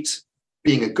obsolete,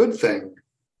 being a good thing,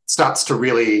 starts to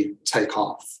really take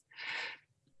off.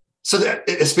 So that,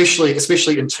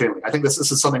 especially internally, I think this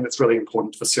is something that's really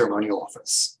important for ceremonial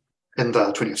office in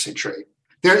the 20th century.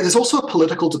 There's also a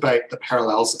political debate that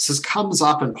parallels this. This comes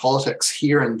up in politics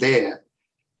here and there,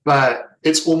 but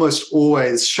it's almost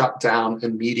always shut down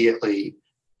immediately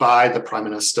by the Prime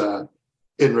Minister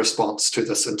in response to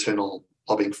this internal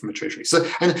lobbying from the Treasury. So,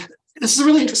 and this is a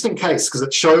really interesting case because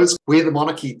it shows where the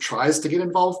monarchy tries to get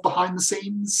involved behind the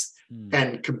scenes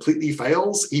and completely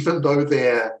fails, even though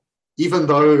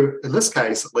in this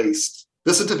case, at least,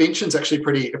 this intervention is actually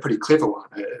a pretty clever one.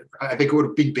 I think it would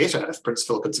have been better if Prince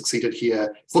Philip had succeeded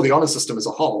here for the honour system as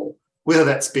a whole. Whether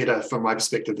that's better from my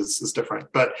perspective is different,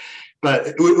 but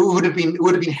it would have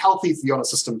been healthy for the honour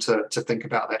system to think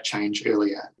about that change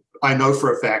earlier. I know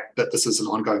for a fact that this is an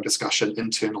ongoing discussion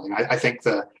internally. I think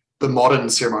the modern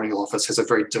ceremonial office has a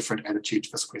very different attitude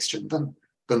to this question than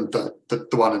the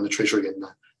one in the Treasury in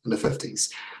the 50s.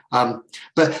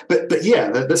 But yeah,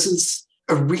 this is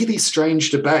a really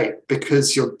strange debate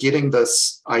because you're getting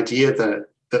this idea that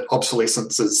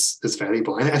obsolescence is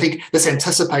valuable. And I think this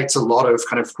anticipates a lot of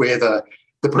kind of where the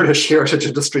British heritage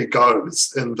industry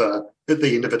goes at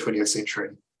the end of the 20th century.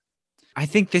 I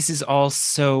think this is all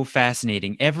so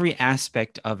fascinating. Every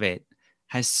aspect of it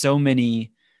has so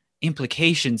many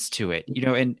implications to it,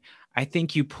 and I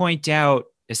think you point out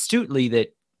astutely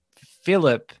that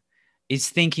Philip is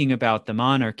thinking about the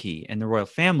monarchy and the royal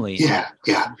family. Yeah.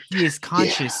 He is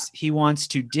conscious. Yeah. He wants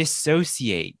to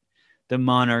dissociate the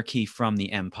monarchy from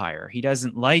the empire. He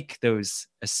doesn't like those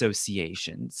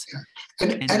associations.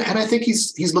 Yeah. And I think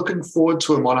he's looking forward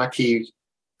to a monarchy,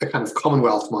 a kind of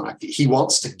Commonwealth monarchy. He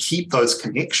wants to keep those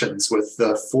connections with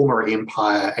the former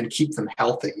empire and keep them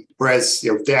healthy. Whereas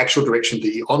the actual direction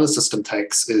the honour system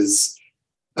takes is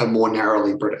a more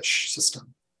narrowly British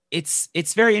system.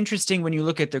 It's very interesting when you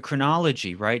look at the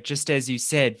chronology, right? Just as you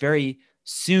said, very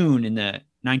soon in the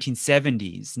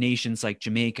 1970s, nations like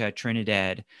Jamaica,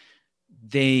 Trinidad,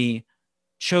 they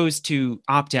chose to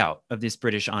opt out of this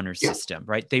British honor system,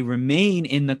 right? They remain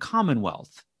in the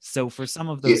Commonwealth. So for some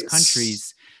of those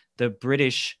countries, the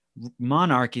British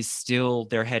monarch is still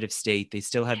their head of state. They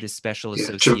still have this special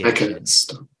association.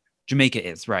 Jamaica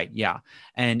is, right, yeah.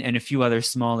 And a few other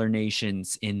smaller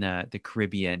nations in the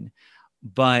Caribbean.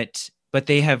 But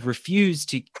they have refused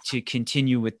to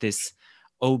continue with this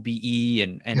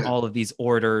OBE and all of these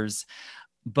orders.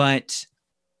 But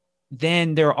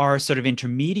then there are sort of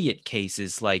intermediate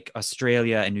cases like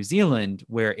Australia and New Zealand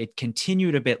where it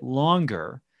continued a bit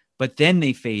longer, but then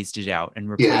they phased it out and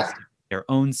replaced it with their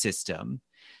own system.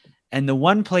 And the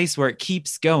one place where it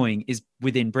keeps going is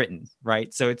within Britain,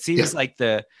 right? So it seems like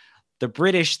the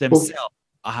British themselves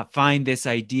find this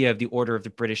idea of the order of the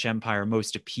British Empire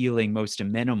most appealing, most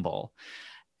amenable.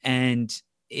 And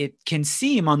it can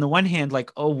seem on the one hand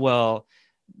like, oh, well,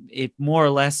 it more or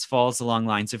less falls along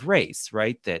lines of race,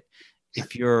 right? That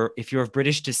if you're of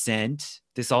British descent,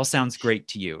 this all sounds great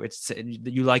to you.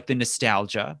 You like the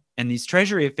nostalgia. And these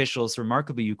Treasury officials,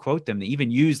 remarkably, you quote them, they even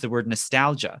use the word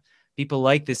nostalgia. People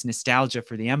like this nostalgia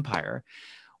for the empire.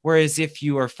 Whereas if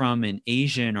you are from an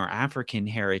Asian or African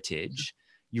heritage,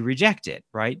 you reject it,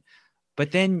 right?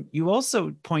 But then you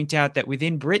also point out that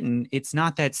within Britain, it's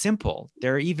not that simple.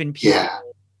 There are even people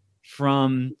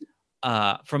from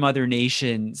other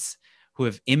nations who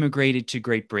have immigrated to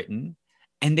Great Britain,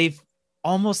 and they've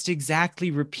almost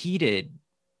exactly repeated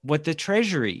what the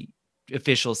Treasury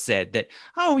officials said, that,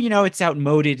 oh, it's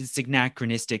outmoded, it's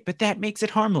anachronistic, but that makes it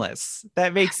harmless.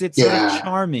 That makes it sort of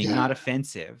charming, not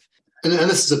offensive. And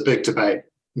this is a big debate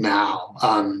now.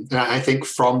 And I think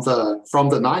from the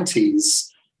 90s,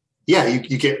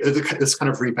 you get this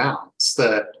kind of rebounds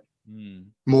that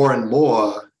more and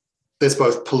more there's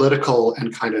both political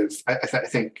and kind of, I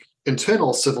think,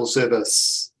 internal civil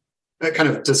service, a kind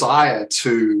of desire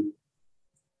to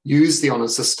use the honour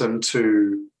system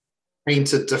to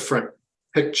paint a different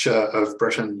picture of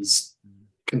Britain's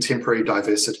contemporary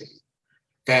diversity.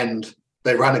 And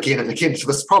they run again and again to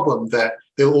this problem that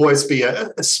there'll always be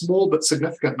a small but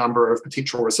significant number of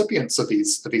potential recipients of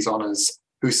these honours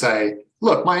who say,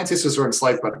 look, my ancestors were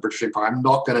enslaved by the British Empire. I'm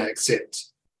not going to accept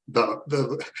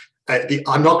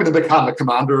I'm not going to become a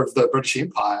commander of the British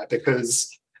Empire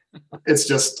because it's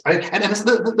just,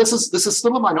 this is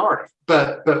still a minority,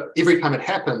 but every time it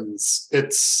happens,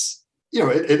 it's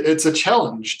a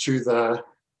challenge to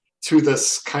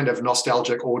this kind of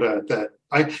nostalgic order that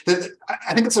I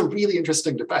think it's a really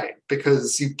interesting debate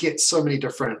because you get so many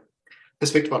different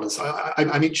perspectives on this.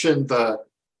 I mentioned the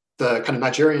kind of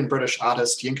Nigerian British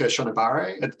artist Yinka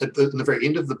Shonibare at the very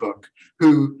end of the book,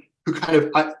 who kind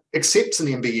of accepts an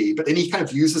MBE, but then he kind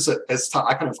of uses it as to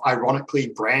kind of ironically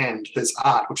brand his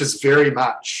art, which is very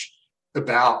much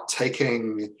about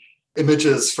taking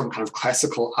images from kind of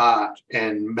classical art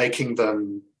and giving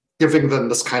them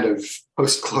this kind of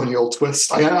post-colonial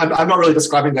twist. I'm not really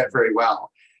describing that very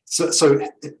well. So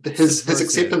his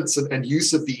acceptance and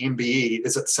use of the MBE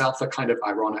is itself a kind of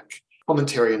ironic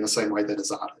commentary in the same way that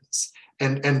his art is.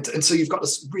 And so you've got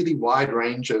this really wide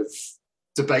range of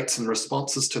debates and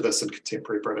responses to this in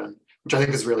contemporary Britain, which I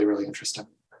think is really, really interesting.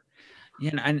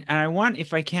 Yeah, and I want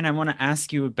to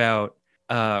ask you about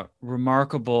a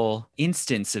remarkable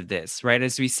instance of this, right?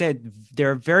 As we said,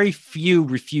 there are very few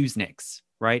refuseniks,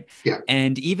 right? Yeah.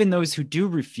 And even those who do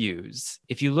refuse,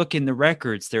 if you look in the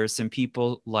records, there are some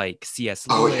people like C.S.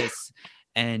 Lewis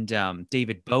and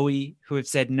David Bowie who have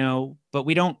said no, but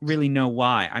we don't really know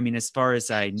why. I mean, as far as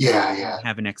I know, I don't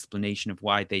have an explanation of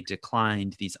why they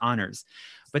declined these honors.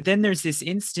 But then there's this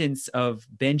instance of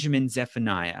Benjamin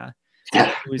Zephaniah,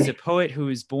 who is a poet who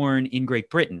was born in Great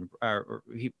Britain.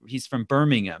 He's from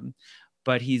Birmingham,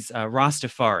 but he's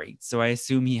Rastafari. So I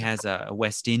assume he has a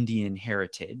West Indian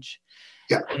heritage.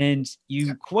 Yeah. And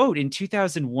you quote in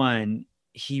 2001,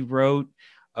 he wrote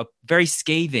a very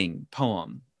scathing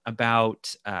poem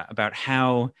about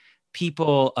how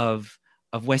people of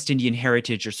West Indian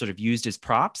heritage are sort of used as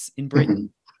props in Britain. Mm-hmm.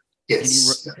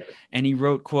 Yes. And he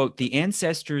wrote, quote, "The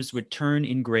ancestors would turn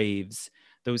in graves.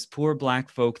 Those poor black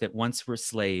folk that once were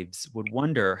slaves would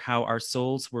wonder how our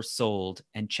souls were sold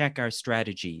and check our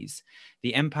strategies.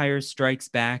 The empire strikes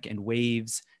back and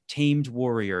waves. Tamed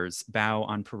warriors bow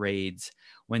on parades.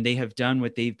 When they have done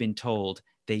what they've been told,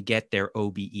 they get their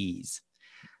OBEs."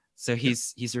 So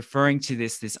he's referring to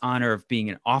this honor of being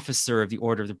an officer of the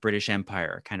Order of the British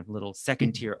Empire, kind of little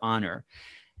second tier honor.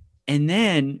 And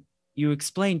then you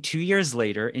explain 2 years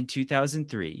later, in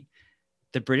 2003,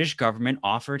 the British government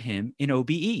offered him an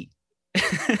OBE.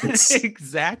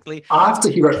 Exactly. After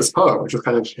he wrote this poem, which was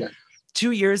kind of...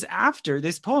 2 years after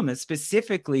this poem that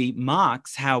specifically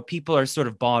mocks how people are sort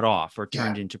of bought off or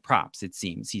turned into props, it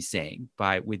seems he's saying,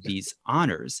 with these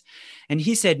honors. And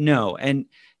he said no. And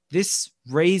this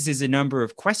raises a number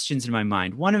of questions in my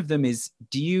mind. One of them is,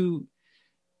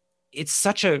 it's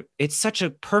such a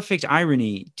perfect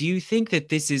irony. Do you think that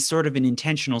this is sort of an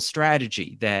intentional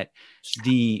strategy, that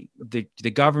the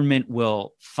government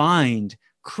will find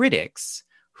critics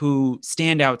who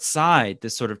stand outside the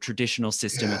sort of traditional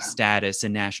system of status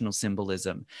and national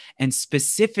symbolism and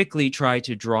specifically try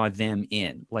to draw them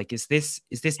in? Like, is this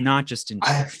not just an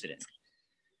accident?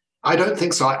 I don't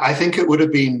think so. I think it would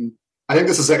have been, I think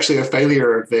this is actually a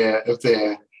failure of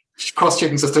their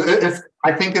cross-checking system. If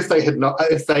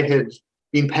they had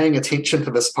been paying attention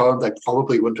to this poem, they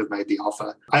probably wouldn't have made the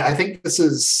offer. I think this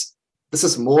is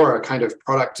more a kind of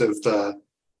product of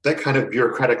that kind of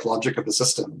bureaucratic logic of the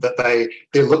system, that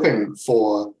they're looking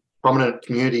for prominent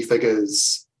community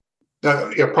figures,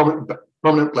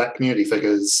 prominent Black community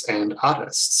figures and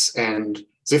artists. And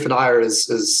Zephaniah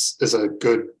is a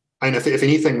good. I mean, if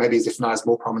anything, maybe Zephaniah is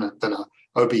more prominent than a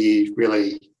OBE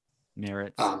really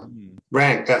merit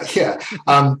rank.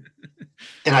 And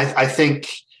I think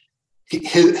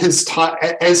his time,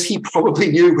 as he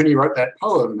probably knew when he wrote that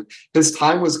poem, his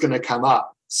time was going to come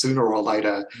up sooner or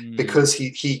later, because he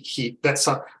is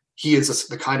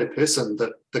the kind of person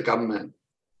that the government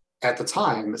at the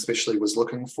time especially was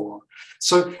looking for.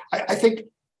 So I think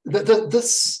that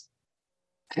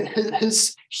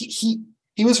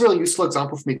he was a really useful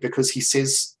example for me, because he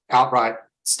says outright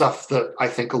stuff that I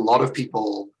think a lot of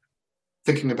people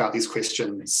thinking about these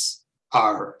questions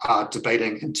are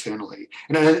debating internally.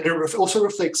 And it also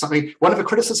reflects something. One of the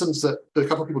criticisms that a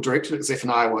couple of people directed at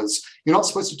Zephaniah was, you're not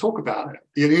supposed to talk about it.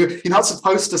 You're not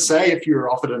supposed to say if you're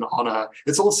offered an honor.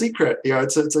 It's all secret.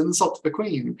 It's an insult to the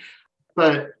Queen.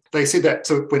 But they said that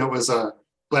when it was a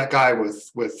Black guy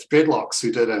with dreadlocks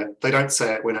who did it. They don't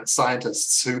say it when it's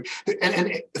scientists who.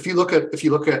 And if you look at the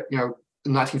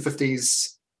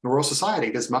 1950s the Royal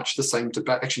Society, there's much the same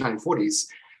debate. Actually, 1940s,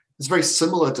 there's a very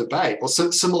similar debate, or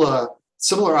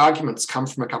similar arguments come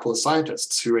from a couple of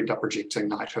scientists who end up rejecting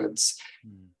knighthoods,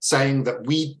 saying that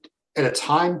at a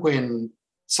time when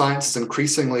science is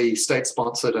increasingly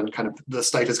state-sponsored and kind of the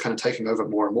state is kind of taking over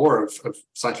more and more of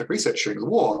scientific research during the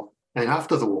war and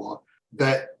after the war,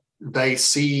 that they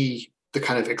see the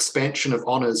kind of expansion of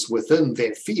honors within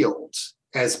their field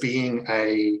as being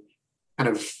a kind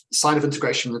of sign of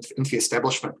integration into the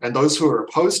establishment. And those who are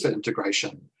opposed to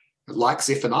integration, like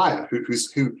Zephaniah, who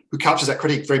couches that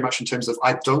critique very much in terms of,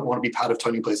 I don't want to be part of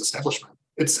Tony Blair's establishment.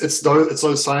 It's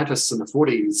those scientists in the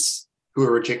 40s who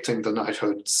are rejecting the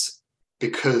knighthoods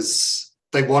because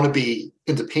they want to be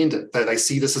independent. They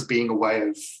see this as being a way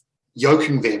of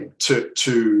yoking them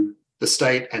to the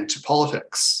state and to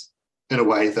politics in a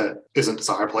way that isn't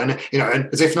desirable. And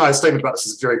Zephaniah's statement about this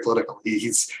is very political. He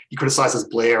criticizes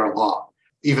Blair a lot,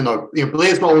 even though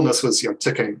Blair's role in this was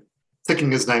ticking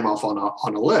his name off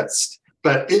on a list.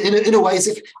 But in a way,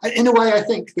 I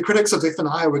think the critics of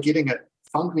Zephaniah were getting it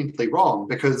fundamentally wrong,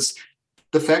 because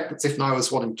the fact that Zephaniah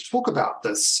was wanting to talk about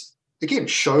this again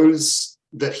shows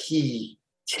that he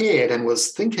cared and was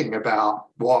thinking about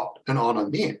what an honor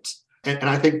meant. And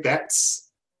I think that's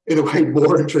in a way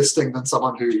more interesting than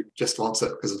someone who just wants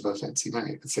it because of a fancy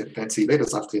name, fancy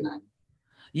letters after your name.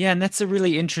 Yeah, and that's a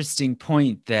really interesting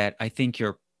point that I think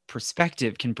your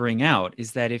perspective can bring out,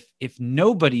 is that if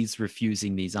nobody's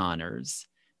refusing these honors,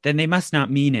 then they must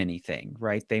not mean anything,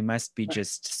 right? They must be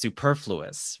just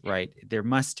superfluous, right? There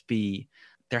has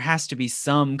to be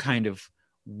some kind of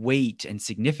weight and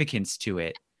significance to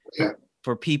it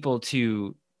for people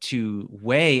to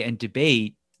weigh and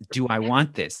debate. Do I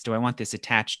want this? Do I want this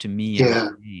attached to me and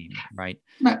my name, right?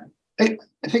 I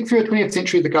think through the 20th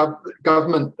century, the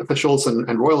government officials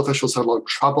and royal officials had a lot of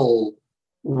trouble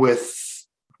with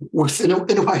in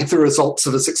a way, the results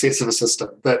of the success of a system.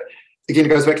 But again, it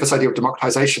goes back to this idea of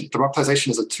democratization.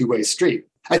 Democratization is a two-way street.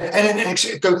 And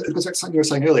actually, it goes back to something you were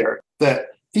saying earlier, that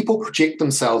people project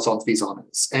themselves onto these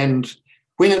honors. And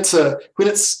when it's a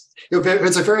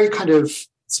very kind of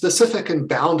specific and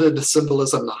bounded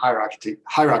symbolism, the hierarchy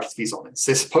of these honors.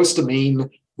 They're supposed to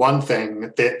mean one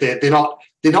thing. They're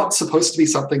not supposed to be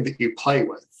something that you play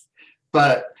with.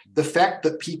 But the fact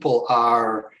that people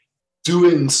are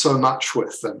doing so much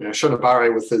with them,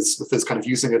 Shonabare with his kind of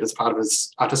using it as part of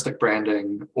his artistic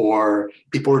branding, or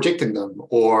people rejecting them,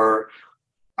 or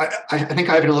I think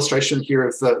I have an illustration here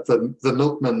of the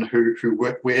milkman who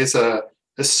wears a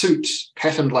suit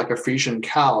patterned like a Frisian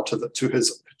cow to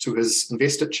his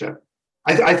investiture.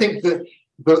 I think that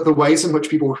the ways in which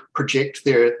people project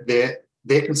their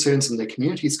concerns and their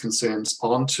community's concerns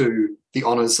onto the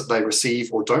honors that they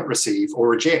receive or don't receive or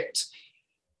reject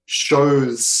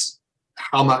shows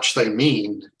how much they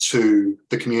mean to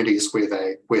the communities where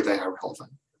they are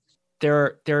relevant. There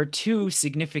are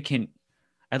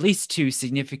at least two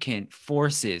significant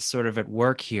forces sort of at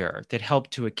work here that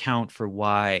help to account for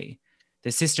why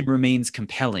the system remains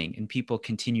compelling and people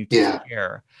continue to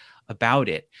care about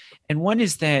it. And one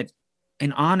is that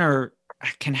an honor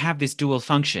can have this dual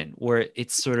function where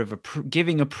it's sort of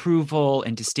giving approval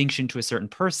and distinction to a certain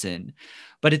person.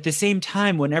 But at the same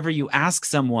time, whenever you ask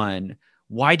someone,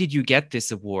 why did you get this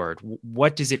award?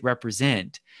 What does it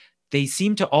represent? they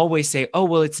seem to always say, oh,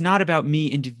 well, it's not about me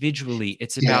individually.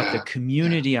 It's about the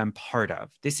community I'm part of.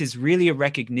 This is really a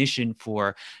recognition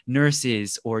for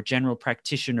nurses or general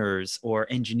practitioners or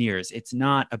engineers. It's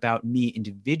not about me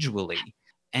individually.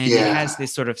 And it has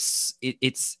this sort of,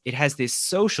 it has this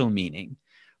social meaning,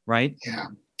 right? Yeah.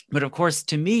 But of course,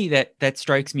 to me, that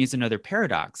strikes me as another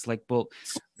paradox. Like, well,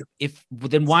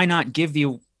 then why not give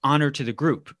the honor to the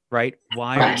group, right?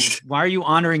 Why are you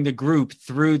honoring the group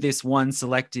through this one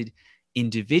selected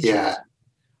individual,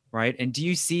 right? And do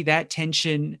you see that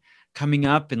tension coming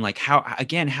up? And like, how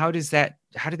do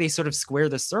they sort of square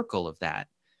the circle of that?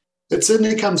 It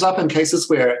certainly comes up in cases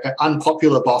where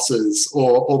unpopular bosses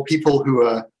or people who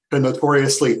are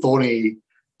notoriously thorny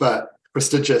but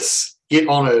prestigious get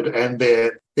honored, and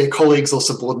their colleagues or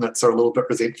subordinates are a little bit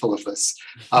resentful of this.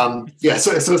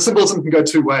 So symbolism can go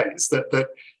two ways. That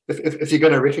if you're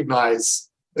going to recognize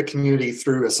a community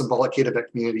through a symbolic head of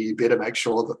that community, you better make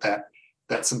sure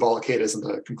that symbolic head isn't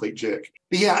a complete jerk.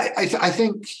 But yeah, I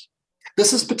think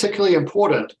this is particularly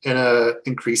important in a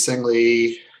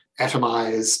increasingly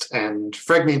atomized and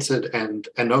fragmented and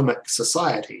anomic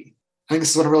society. I think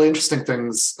this is one of the really interesting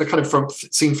things, kind of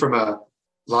seen from a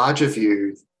larger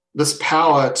view, this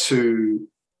power to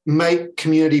make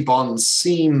community bonds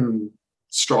seem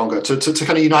stronger, to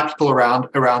kind of unite people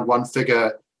around one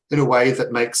figure in a way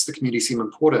that makes the community seem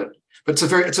important. But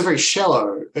it's a very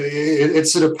shallow.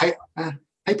 It's sort of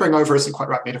papering over isn't quite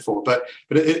the right metaphor, but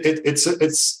it's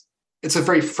a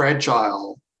very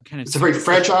fragile. It's a very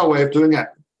fragile way of doing it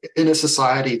in a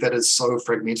society that is so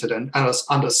fragmented and is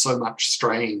under so much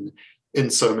strain in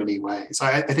so many ways.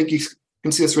 I think you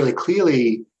can see this really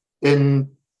clearly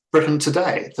in Britain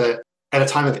today, that at a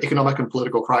time of economic and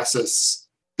political crisis,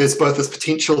 there's both this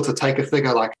potential to take a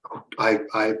figure like,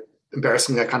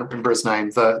 embarrassingly, I can't remember his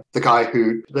name, the guy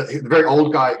the very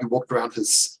old guy who walked around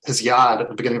his yard at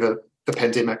the beginning of the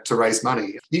pandemic to raise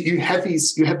money. You have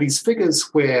these figures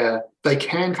where they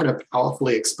can kind of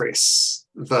powerfully express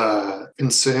the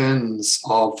concerns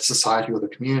of society or the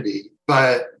community,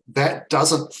 but that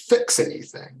doesn't fix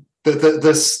anything.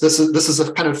 This is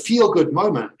a kind of feel-good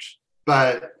moment,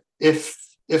 but if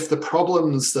the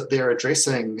problems that they're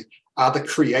addressing are the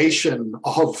creation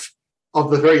of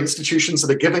the very institutions that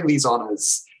are giving these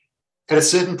honors, at a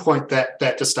certain point that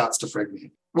just starts to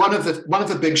fragment. One of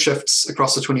the big shifts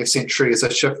across the 20th century is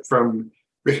a shift from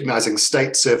recognizing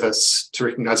state service to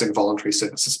recognizing voluntary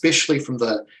service, especially from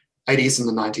the 80s and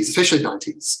the 90s, especially the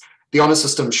 90s. The honor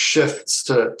system shifts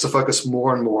to focus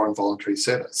more and more on voluntary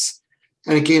service.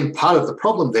 And again, part of the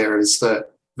problem there is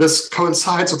that this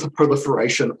coincides with the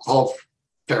proliferation of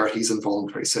charities and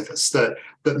voluntary service, that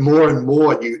more and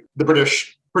more the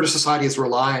British society is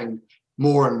relying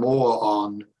more and more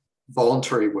on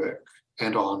voluntary work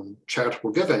and on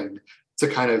charitable giving to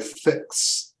kind of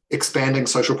fix expanding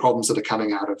social problems that are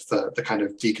coming out of the kind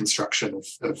of deconstruction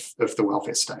of the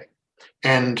welfare state.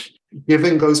 And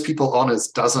giving those people honors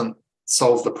doesn't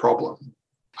solve the problem.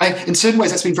 In certain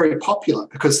ways, that's been very popular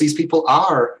because these people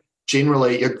are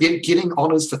generally getting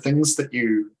honors for things that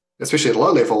you, especially at a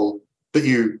low level,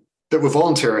 that were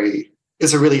voluntary,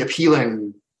 is a really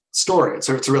appealing story.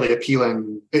 So it's a really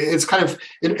appealing. It's kind of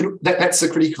that's the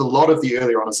critique of a lot of the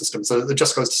earlier honor systems. So it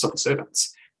just goes to civil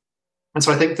servants. And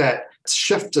so I think that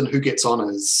shift in who gets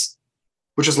honors,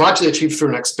 which is largely achieved through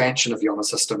an expansion of the honor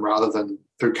system rather than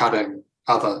through cutting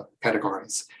other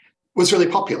categories, was really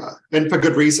popular and for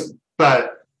good reason.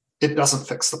 But it doesn't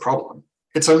fix the problem.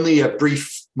 It's only a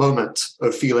brief moment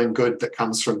of feeling good that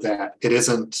comes from that. It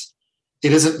isn't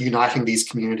uniting these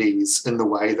communities in the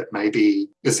way that maybe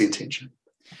is the intention.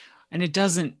 And it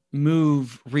doesn't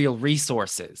move real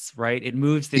resources, right? It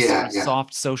moves this sort of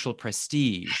soft social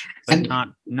prestige, but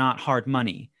not hard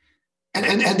money.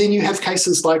 And then you have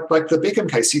cases like the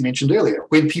Beckham case you mentioned earlier,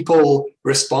 when people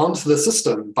respond to the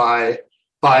system by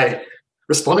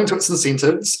responding to its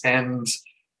incentives and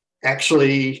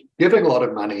actually giving a lot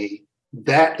of money.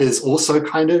 That is also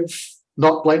kind of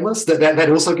not blameless. That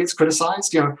also gets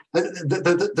criticized.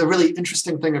 The really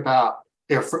interesting thing about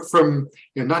from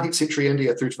 19th century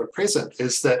India through to the present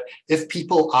is that if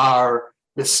people are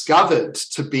discovered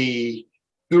to be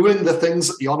doing the things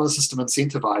that the honor system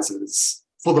incentivizes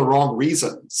for the wrong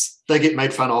reasons, they get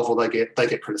made fun of or they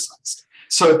get criticized.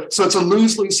 So it's a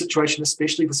lose-lose situation,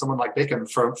 especially for someone like Beckham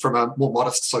from a more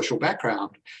modest social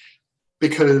background,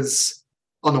 because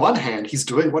on the one hand, he's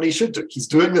doing what he should do. He's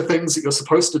doing the things that you're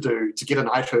supposed to do to get a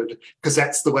knighthood, because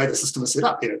that's the way the system is set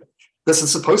up here. This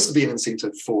is supposed to be an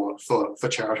incentive for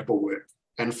charitable work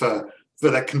and for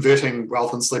that converting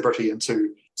wealth and celebrity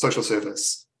into social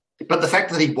service. But the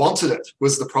fact that he wanted it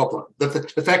was the problem.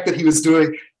 The fact that he was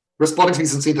responding to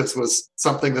these incentives was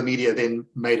something the media then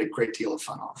made a great deal of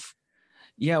fun of.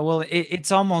 Yeah, well,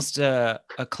 it's almost a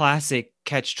classic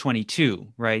catch-22,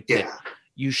 right? Yeah. That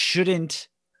you shouldn't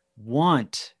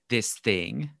want this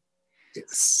thing,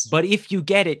 Yes. but if you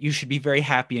get it, you should be very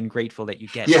happy and grateful that you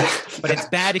get Yeah. it. But it's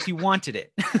bad if you wanted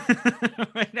it.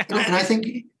 Right now. And I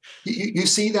think you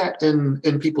see that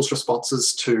in people's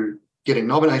responses to getting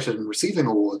nominated and receiving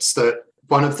awards, that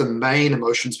one of the main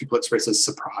emotions people express is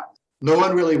surprise. No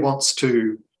one really wants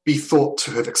to be thought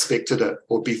to have expected it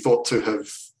or be thought to have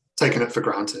taken it for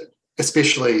granted,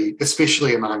 especially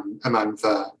among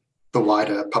the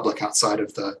wider public outside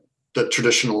of the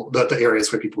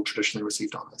areas where people traditionally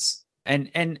received honors.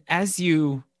 And as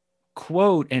you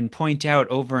quote and point out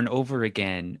over and over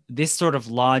again, this sort of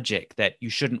logic that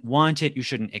you shouldn't want it, you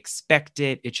shouldn't expect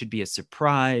it, it should be a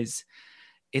surprise.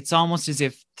 It's almost as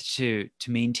if to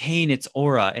maintain its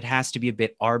aura, it has to be a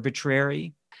bit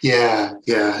arbitrary. Yeah,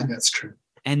 that's true.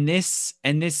 And this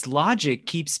logic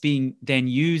keeps being then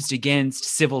used against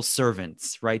civil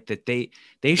servants, right? That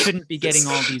they shouldn't be getting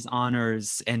all these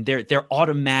honors, and they're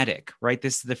automatic, right?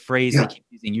 This is the phrase they keep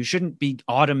using. You shouldn't be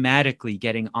automatically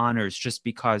getting honors just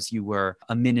because you were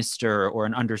a minister or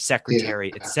an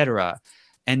undersecretary, etc.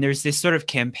 And there's this sort of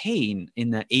campaign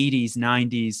in the 80s,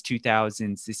 90s,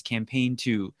 2000s, this campaign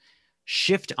to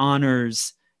shift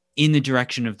honors in the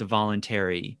direction of the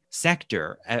voluntary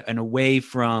sector and away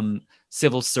from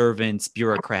civil servants,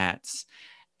 bureaucrats.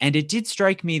 And it did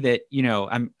strike me that,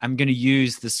 I'm going to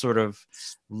use this sort of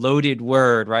loaded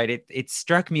word, right? It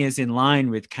struck me as in line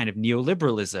with kind of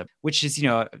neoliberalism, which is,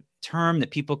 a term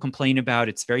that people complain about.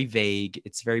 It's very vague.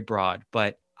 It's very broad.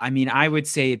 But I mean, I would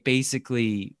say it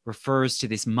basically refers to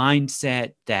this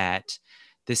mindset that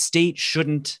the state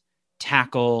shouldn't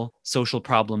tackle social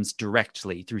problems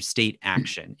directly through state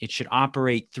action. It should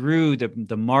operate through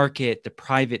the market, the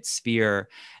private sphere,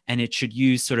 and it should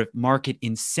use sort of market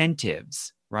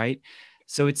incentives, right?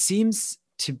 So it seems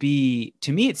to me,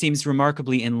 it seems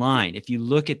remarkably in line. If you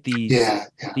look at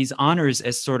these honors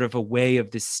as sort of a way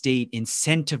of the state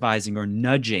incentivizing or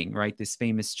nudging, right? This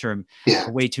famous term,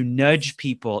 a way to nudge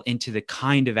people into the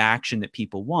kind of action that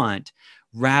people want,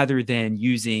 rather than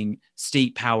using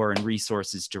state power and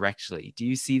resources directly. Do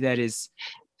you see that as?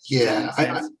 Yeah,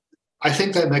 I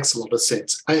think that makes a lot of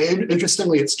sense.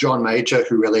 Interestingly, it's John Major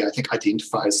who really, I think,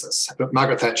 identifies this. But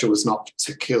Margaret Thatcher was not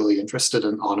particularly interested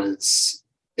in honours,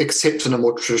 except in a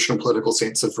more traditional political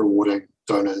sense of rewarding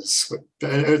donors.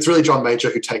 And it's really John Major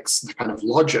who takes the kind of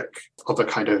logic of a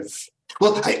kind of,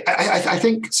 well, I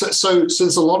think, so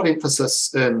there's a lot of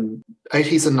emphasis in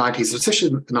 80s and 90s, especially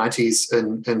in the 90s,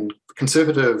 in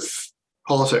conservative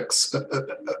politics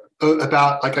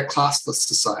about like a classless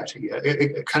society.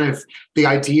 It kind of the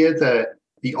idea that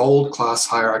the old class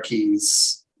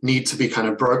hierarchies need to be kind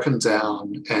of broken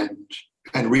down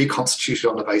and reconstituted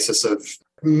on the basis of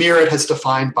merit as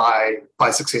defined by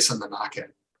success in the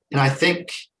market. And I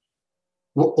think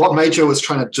what Major was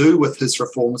trying to do with his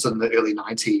reforms in the early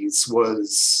 90s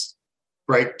was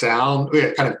break down,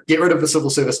 kind of get rid of the civil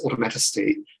service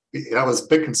automaticity. That was a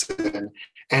big concern.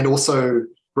 And also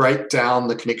break down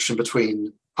the connection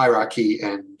between hierarchy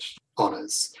and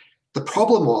honours. The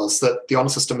problem was that the honour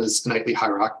system is innately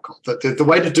hierarchical. The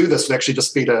way to do this would actually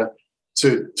just be to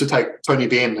take Tony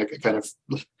Benn, kind of,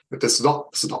 this is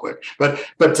not work, but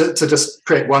to just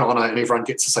create one honour and everyone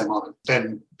gets the same honour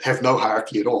and have no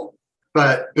hierarchy at all.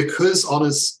 But because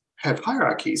honours have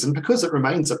hierarchies and because it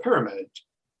remains a pyramid,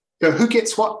 who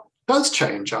gets what does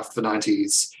change after the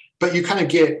 90s, but you kind of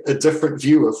get a different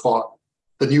view of what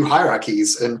the new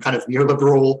hierarchies in kind of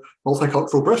neoliberal,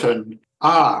 multicultural Britain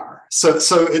are. So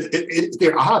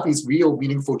there are these real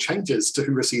meaningful changes to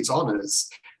who receives honours,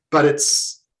 but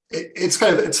it's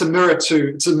a mirror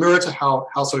to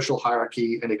how social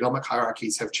hierarchy and economic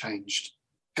hierarchies have changed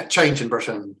in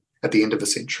Britain at the end of the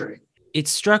century. It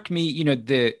struck me,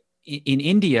 in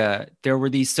India, there were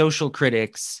these social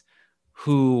critics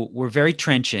who were very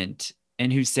trenchant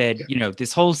and who said,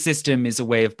 this whole system is a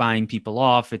way of buying people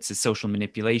off. It's a social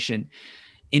manipulation.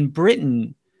 In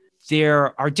Britain,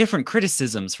 there are different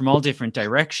criticisms from all different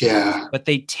directions, but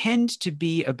they tend to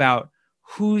be about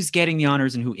who's getting the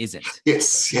honors and who isn't.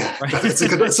 Yes, yeah. Right? It's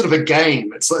sort of a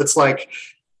game. It's like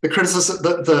the criticism,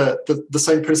 the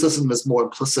same criticism is more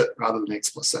implicit rather than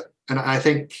explicit. And I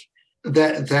think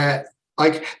that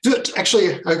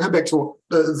actually, I go back to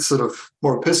the sort of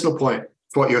more personal point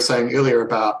to what you were saying earlier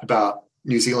about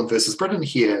New Zealand versus Britain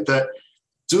here, that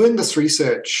doing this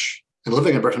research and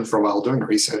living in Britain for a while, doing the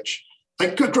research,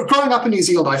 like growing up in New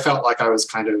Zealand, I felt like I was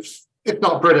kind of, if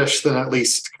not British, then at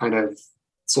least kind of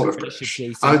sort of British.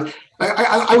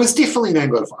 I was definitely an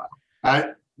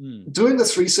Anglophile. doing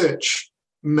this research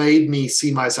made me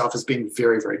see myself as being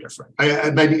very, very different.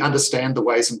 It made me understand the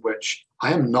ways in which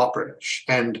I am not British.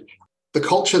 And the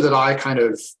culture that I kind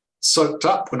of soaked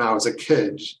up when I was a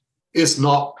kid is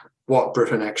not what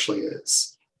Britain actually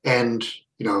is. And,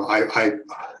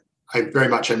 I very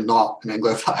much am not an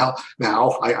Anglophile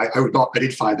now. I would not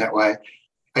identify that way.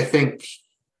 I think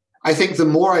the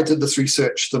more I did this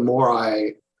research, the more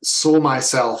I saw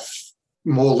myself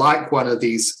more like one of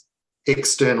these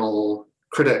external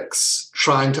critics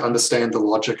trying to understand the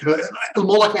logic,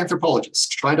 more like an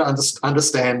anthropologist, trying to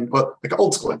understand, well, like an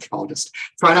old school anthropologist,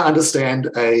 trying to understand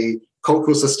a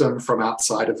cultural system from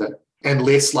outside of it, and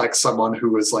less like someone who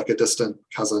was like a distant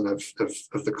cousin of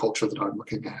the culture that I'm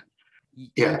looking at.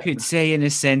 Yeah. You could say, in a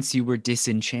sense, you were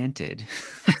disenchanted.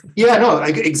 Yeah, no,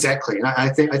 exactly. And I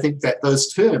think that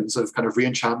those terms of kind of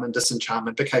reenchantment,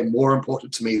 disenchantment became more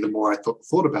important to me the more I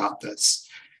thought about this,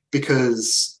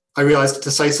 because I realized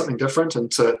to say something different and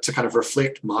to kind of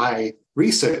reflect my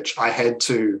research, I had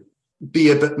to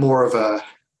be a bit more of a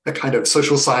kind of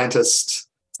social scientist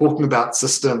talking about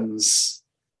systems,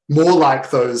 more like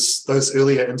those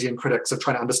earlier Indian critics of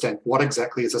trying to understand what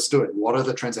exactly is this doing? What are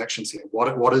the transactions here?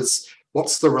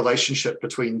 What's the relationship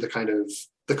between the kind of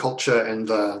the culture and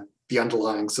the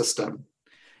underlying system?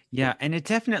 Yeah, and it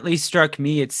definitely struck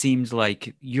me, it seemed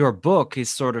like your book is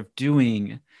sort of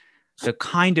doing the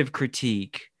kind of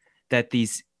critique that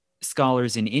these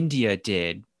scholars in India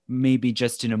did, maybe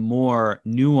just in a more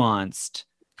nuanced,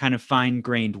 kind of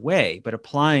fine-grained way, but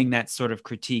applying that sort of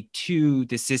critique to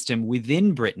the system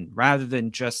within Britain, rather than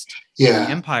just the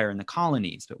empire and the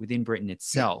colonies, but within Britain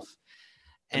itself. Yeah.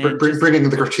 And bringing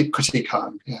the critique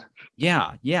home.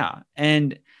 Yeah.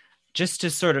 And just to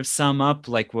sort of sum up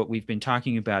like what we've been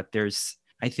talking about, there's,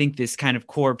 I think, this kind of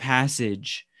core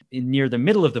passage near the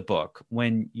middle of the book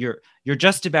when you're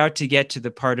just about to get to the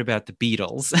part about the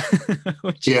Beatles,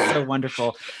 which is so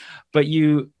wonderful. But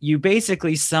you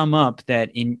basically sum up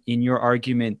that in your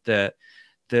argument, the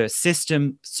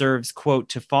system serves, quote,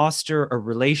 to foster a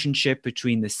relationship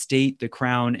between the state, the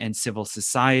crown, and civil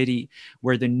society,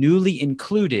 where the newly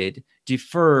included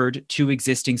deferred to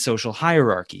existing social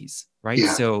hierarchies, right?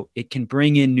 Yeah. So it can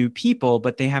bring in new people,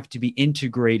 but they have to be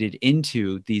integrated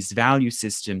into these value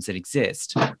systems that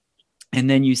exist. And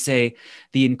then you say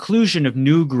the inclusion of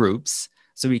new groups,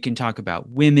 so we can talk about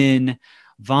women,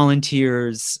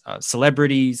 volunteers,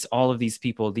 celebrities, all of these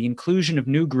people, the inclusion of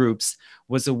new groups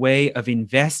was a way of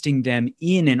investing them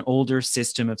in an older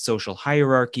system of social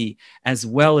hierarchy, as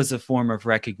well as a form of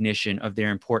recognition of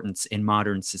their importance in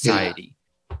modern society.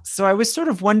 Yeah. So I was sort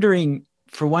of wondering,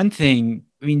 for one thing,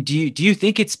 I mean, do you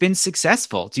think it's been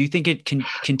successful? Do you think it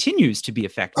continues to be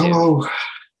effective? Oh,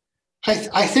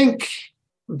 I think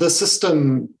the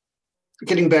system,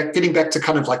 getting back to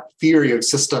kind of like theory of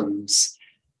systems,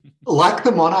 like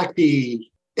the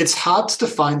monarchy, it's hard to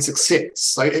define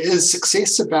success. Like, is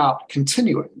success about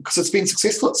continuing? Because it's been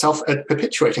successful itself at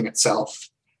perpetuating itself.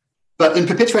 But in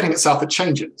perpetuating itself, it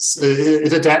changes.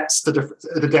 It adapts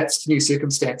to new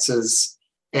circumstances.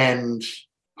 And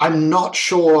I'm not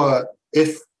sure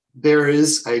if there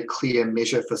is a clear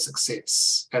measure for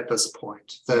success at this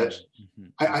point. That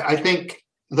I think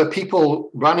the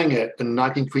people running it in the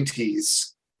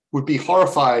 1920s would be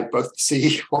horrified both to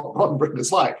see what modern Britain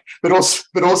is like, but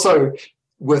also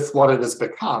with what it has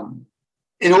become.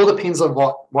 It all depends on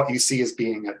what you see as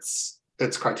being its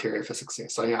criteria for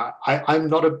success. So yeah, I'm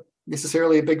not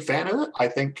necessarily a big fan of it. I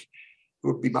think it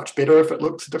would be much better if it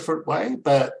looked a different way,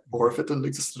 or if it didn't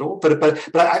exist at all. But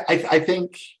I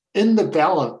think in the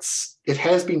balance, it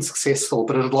has been successful,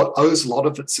 but it owes a lot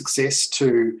of its success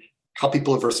to how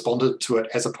people have responded to it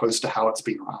as opposed to how it's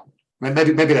been run.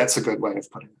 Maybe that's a good way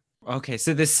of putting it. Okay,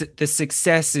 so the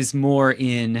success is more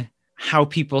in how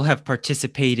people have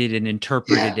participated and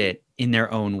interpreted it in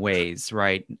their own ways,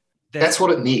 right? That's what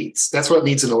it needs. That's what it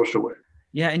needs in order to work.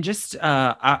 Yeah, and just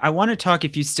I want to talk,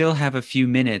 if you still have a few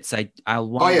minutes, I'll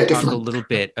want to talk a little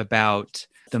bit about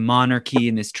the monarchy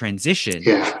and this transition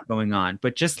going on.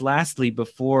 But just lastly,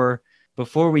 before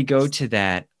we go to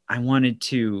that, I wanted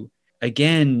to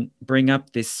again bring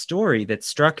up this story that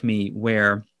struck me,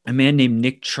 where a man named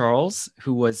Nick Charles,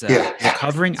 who was a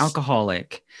recovering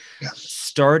alcoholic,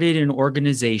 started an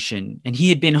organization, and he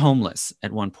had been homeless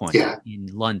at one point in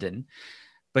London.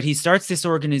 But he starts this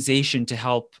organization to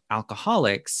help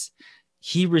alcoholics.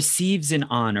 He receives an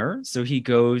honor. So he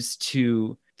goes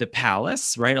to the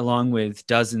palace, right, along with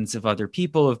dozens of other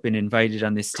people who have been invited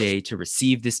on this day to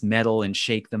receive this medal and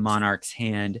shake the monarch's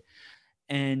hand.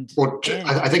 And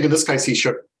I think in this case, he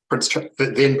shook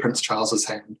then Prince Charles's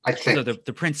hand, I think. So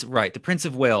the Prince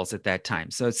of Wales at that time.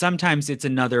 So sometimes it's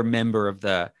another member of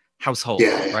the household,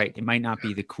 Yeah, yeah. right? It might not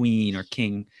be the queen or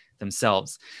king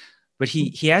themselves, but he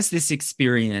has this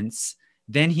experience.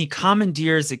 Then he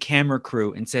commandeers a camera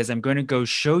crew and says, I'm going to go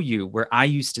show you where I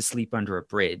used to sleep under a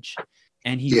bridge.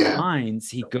 And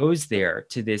he goes there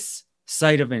to this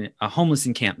site of a homeless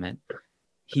encampment.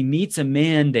 He meets a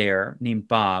man there named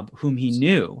Bob, whom he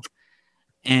knew.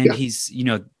 And Yeah. he's,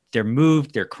 they're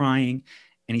moved, they're crying.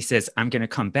 And he says, I'm going to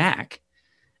come back.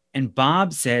 And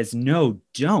Bob says, no,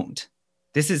 don't.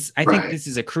 I think this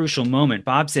is a crucial moment.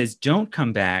 Bob says, don't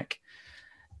come back.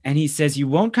 And he says, you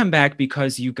won't come back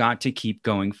because you got to keep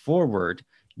going forward.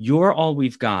 You're all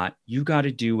we've got. You got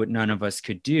to do what none of us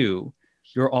could do.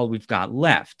 You're all we've got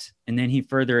left. And then he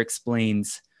further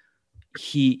explains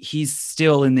he's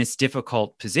still in this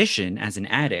difficult position as an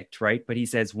addict, right? But he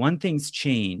says, one thing's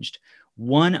changed.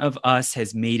 One of us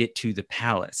has made it to the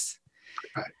palace.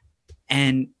 Right.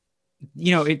 And,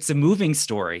 it's a moving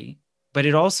story, but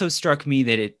it also struck me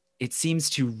that it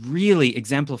seems to really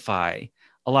exemplify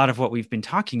a lot of what we've been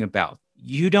talking about.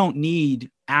 You don't need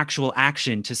actual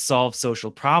action to solve social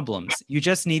problems. You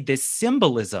just need this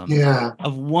symbolism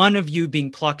of one of you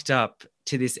being plucked up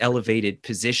to this elevated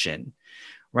position,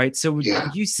 right? So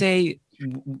you say,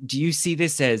 do you see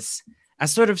this as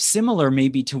sort of similar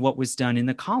maybe to what was done in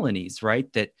the colonies,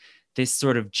 right? That this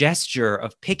sort of gesture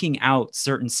of picking out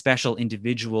certain special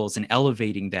individuals and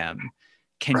elevating them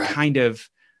can kind of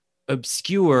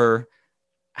obscure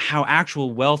how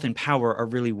actual wealth and power are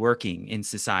really working in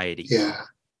society. Yeah.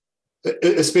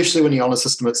 Especially when the honor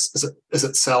system is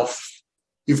itself,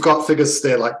 you've got figures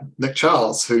there like Nick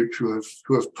Charles who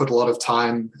have put a lot of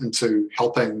time into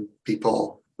helping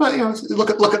people. But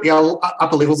look at the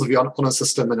upper levels of the honor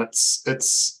system, and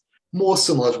it's more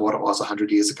similar to what it was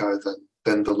 100 years ago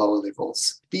than the lower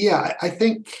levels. But yeah, I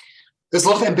think there's a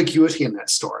lot of ambiguity in that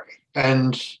story.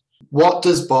 And what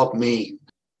does Bob mean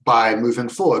by moving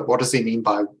forward? What does he mean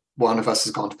by one of us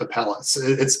has gone to the palace?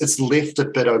 It's left a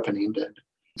bit open-ended.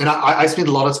 And I spent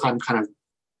a lot of time kind of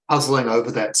puzzling over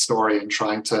that story and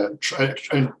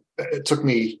and it took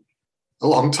me a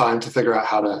long time to figure out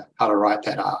how to write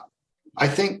that up. I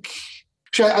think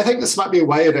this might be a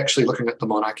way of actually looking at the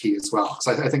monarchy as well.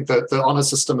 Because I think that the honor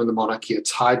system and the monarchy are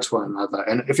tied to one another.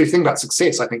 And if you think about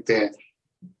success, I think they're,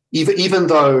 even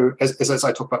though, as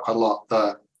I talk about quite a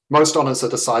lot, most honors are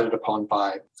decided upon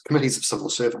by committees of civil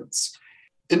servants.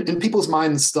 In people's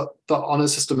minds, the honor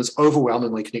system is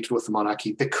overwhelmingly connected with the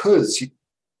monarchy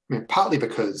partly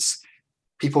because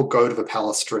people go to the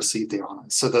palace to receive their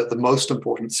honors. So that the most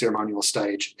important ceremonial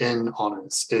stage in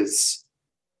honors is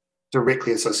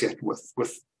directly associated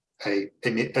with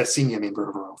a senior member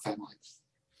of a royal family.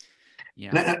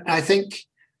 Yeah. And I think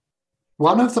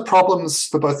one of the problems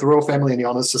for both the royal family and the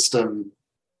honors system,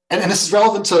 and this is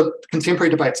relevant to contemporary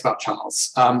debates about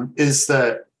Charles, is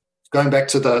that going back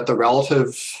to the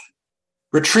relative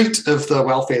retreat of the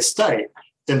welfare state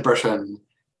in Britain,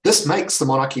 this makes the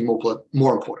monarchy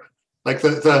more important. Like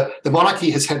the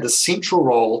monarchy has had the central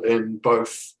role in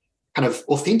both kind of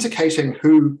authenticating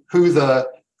who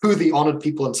the honored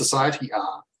people in society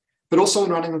are, but also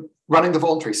in running the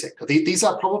voluntary sector. These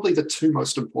are probably the two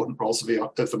most important roles of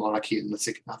the monarchy in the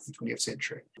second half of the 20th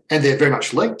century, and they're very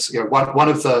much linked. One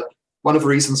of the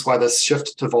reasons why this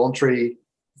shift to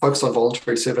focus on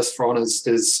voluntary service for honors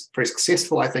is very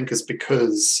successful, I think, is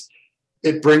because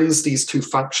it brings these two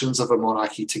functions of a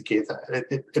monarchy together.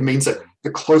 It means that the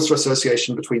closer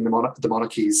association between the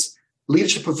monarchy's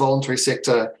leadership of voluntary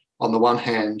sector on the one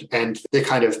hand, and their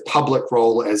kind of public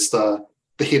role as the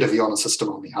head of the honor system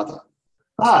on the other.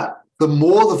 But the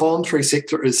more the voluntary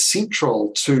sector is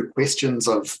central to questions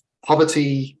of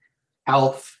poverty,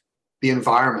 health, the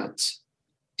environment,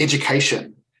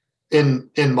 education in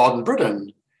modern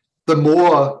Britain, the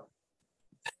more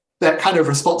that kind of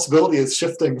responsibility is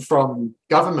shifting from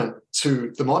government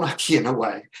to the monarchy in a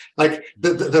way. Like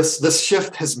this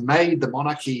shift has made the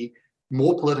monarchy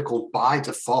more political by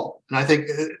default. And I think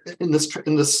in this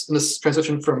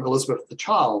transition from Elizabeth to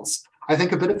Charles, I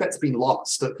think a bit of that's been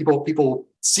lost, that people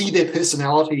see their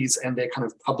personalities and their kind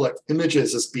of public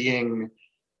images as being,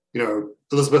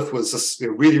 Elizabeth was just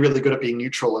really, really good at being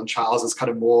neutral and Charles is kind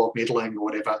of more meddling or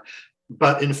whatever.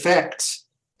 But in fact,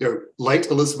 late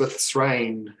Elizabeth's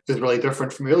reign is really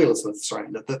different from early Elizabeth's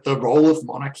reign, that the role of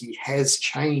monarchy has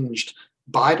changed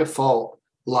by default,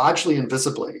 largely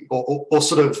invisibly, or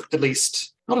sort of at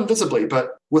least not invisibly,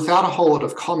 but without a whole lot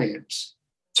of comment,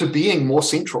 to being more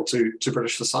central to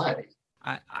British society.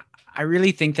 I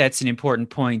really think that's an important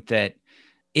point, that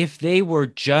if they were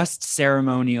just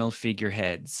ceremonial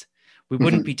figureheads, we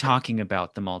wouldn't be talking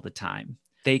about them all the time.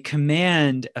 They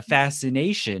command a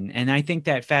fascination, and I think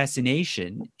that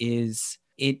fascination is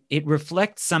it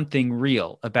reflects something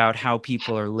real about how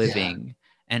people are living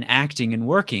and acting and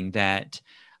working, that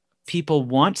people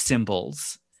want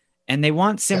symbols, and they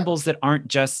want symbols that aren't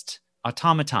just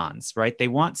automatons, right? They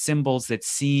want symbols that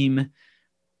seem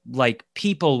like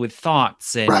people with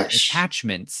thoughts and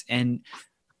attachments. And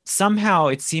somehow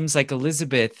it seems like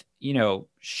Elizabeth,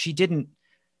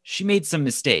 she made some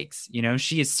mistakes.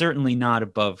 She is certainly not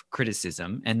above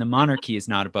criticism, and the monarchy is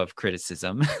not above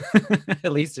criticism,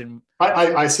 at least in.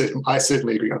 I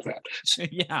certainly agree with that.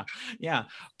 Yeah.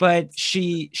 But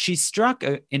she struck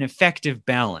an effective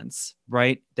balance,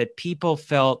 right? That people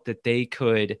felt that they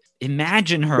could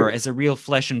imagine her as a real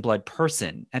flesh and blood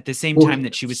person at the same time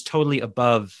that she was totally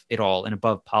above it all and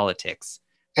above politics.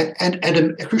 And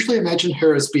crucially imagine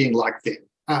her as being like them.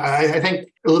 I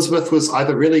think Elizabeth was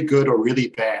either really good or really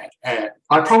bad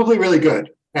probably really good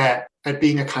at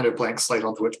being a kind of blank slate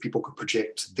onto which people could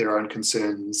project their own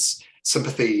concerns,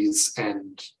 sympathies,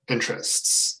 and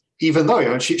interests. Even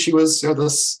though she was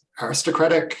this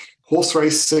aristocratic horse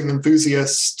racing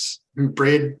enthusiast who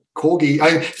bred corgi.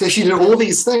 She did all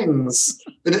these things.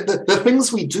 The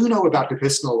things we do know about her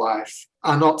personal life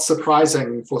are not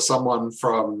surprising for someone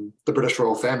from the British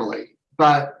royal family,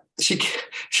 but she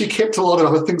kept a lot of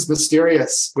other things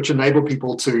mysterious, which enabled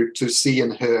people to see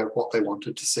in her what they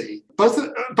wanted to see,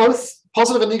 both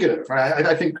positive and negative. Right?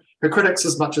 I think her critics,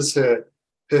 as much as her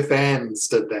fans,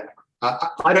 did that.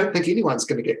 I don't think anyone's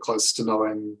going to get close to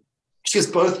knowing she's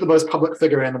both the most public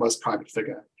figure and the most private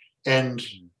figure. And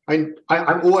I'm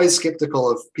always skeptical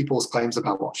of people's claims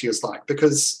about what she was like,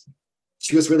 because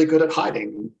she was really good at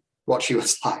hiding what she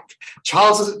was like.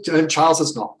 Charles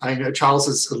is not. I know Charles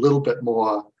is a little bit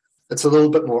more. It's a little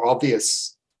bit more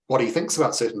obvious what he thinks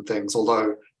about certain things.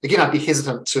 Although, again, I'd be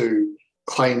hesitant to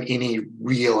claim any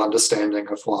real understanding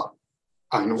of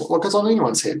what goes on in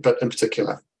anyone's head, but in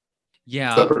particular,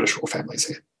 the British royal family's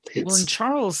head. Well, and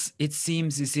Charles, it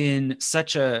seems, is in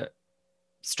such a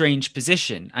strange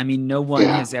position. I mean, no one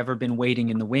has ever been waiting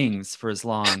in the wings for as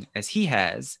long as he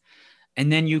has.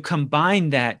 And then you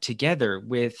combine that together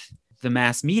with the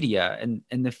mass media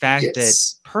and the fact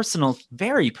that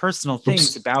very personal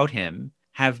things about him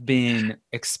have been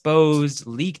exposed,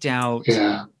 leaked out.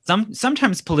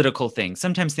 Sometimes political things,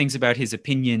 sometimes things about his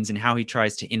opinions and how he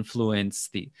tries to influence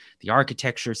the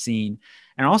architecture scene,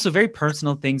 and also very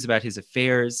personal things about his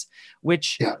affairs,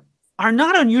 which are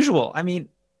not unusual. I mean,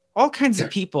 all kinds of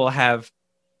people have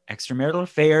extramarital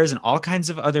affairs and all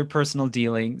kinds of other personal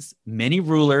dealings. Many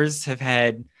rulers have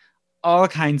had all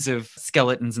kinds of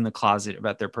skeletons in the closet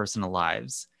about their personal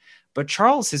lives. But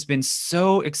Charles has been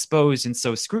so exposed and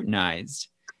so scrutinized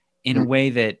in a way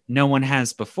that no one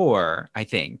has before, I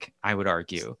would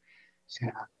argue.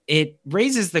 Yeah. It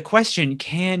raises the question,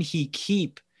 can he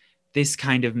keep this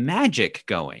kind of magic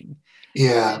going?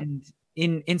 Yeah.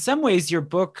 And in some ways, your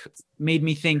book made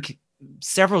me think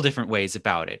several different ways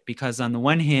about it, because on the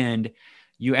one hand,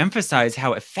 you emphasize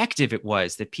how effective it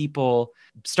was that people,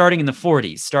 starting in the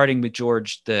 40s, starting with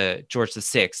George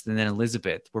VI and then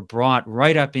Elizabeth, were brought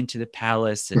right up into the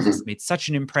palace and just made such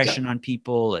an impression on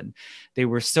people. And they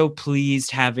were so pleased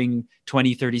having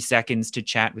 20, 30 seconds to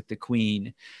chat with the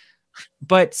Queen.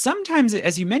 But sometimes,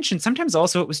 as you mentioned, sometimes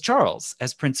also it was Charles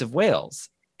as Prince of Wales.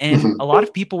 And a lot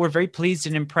of people were very pleased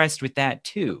and impressed with that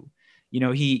too.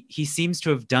 He seems to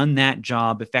have done that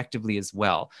job effectively as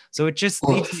well. So it just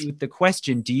leaves me with the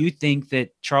question, do you think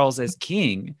that Charles as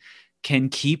king can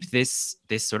keep this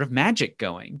sort of magic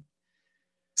going?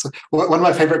 So one of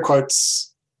my favorite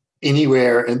quotes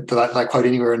anywhere, and that I quote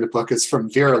anywhere in the book, is from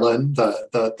Vera Lynn,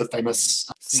 the famous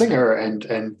singer,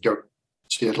 and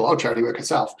she did a lot of charity work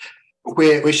herself,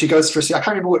 where she goes to receive, I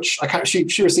can't remember which,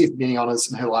 she received many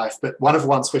honors in her life, but one of the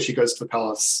ones where she goes to the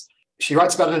palace, she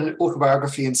writes about it in an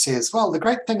autobiography and says, well, the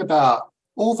great thing about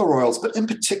all the royals, but in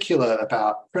particular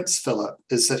about Prince Philip,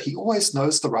 is that he always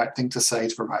knows the right thing to say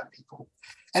to the right people.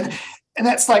 And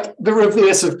that's like the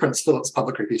reverse of Prince Philip's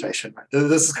public reputation. Right?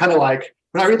 This is kind of like,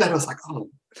 when I read that, I was like, oh.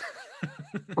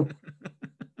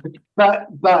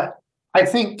 but I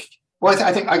think,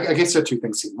 I guess there are two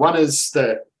things here. One is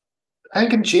that I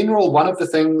think in general, one of the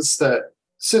things that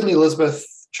certainly Elizabeth,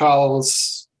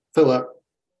 Charles, Philip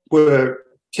were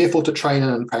careful to train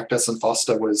and practice and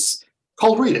foster was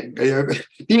cold reading,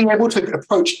 being able to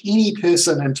approach any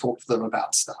person and talk to them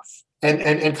about stuff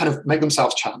and kind of make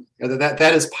themselves charming.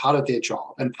 That is part of their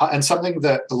job, and something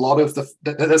that a lot of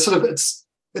that's sort of it's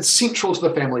central to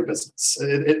the family business.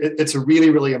 It's a really,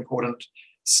 really important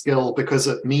skill, because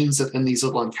it means that in these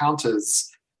little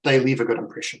encounters they leave a good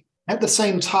impression. At the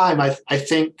same time, I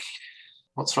think,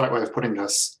 what's the right way of putting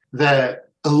this, that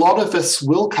a lot of this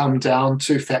will come down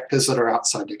to factors that are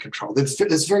outside their control.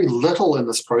 There's very little in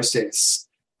this process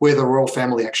where the royal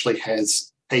family actually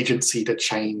has agency to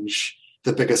change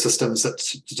the bigger systems that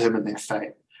determine their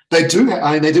fate. They do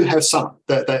have some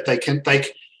that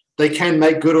they can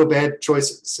make good or bad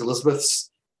choices.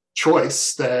 Elizabeth's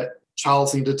choice that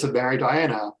Charles needed to marry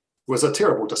Diana was a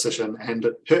terrible decision, and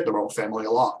it hurt the royal family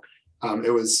a lot.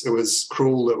 It was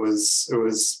cruel. It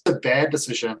was a bad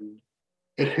decision.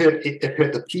 It hurt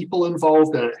the people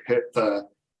involved, and it hurt the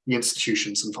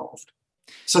institutions involved.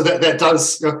 So that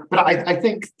does. But I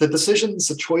think the decisions,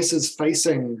 the choices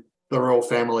facing the royal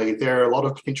family, there are a lot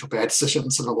of potential bad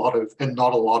decisions and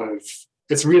not a lot of.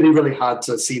 It's really, really hard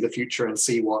to see the future and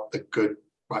see what the good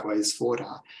right ways forward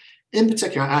are. In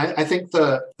particular, I think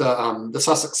the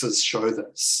Sussexes show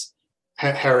this.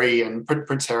 Harry and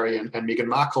Prince Harry and Meghan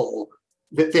Markle,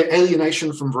 that their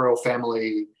alienation from the royal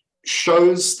family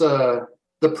shows the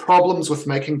problems with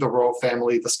making the royal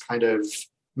family this kind of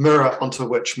mirror onto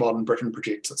which modern Britain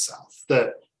projects itself.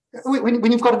 That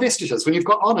when you've got vestiges, when you've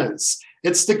got honours,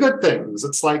 it's the good things.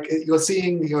 It's like you're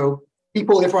seeing,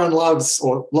 people everyone loves,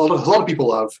 or a lot of people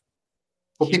love,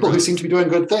 or people who seem to be doing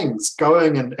good things,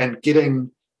 going and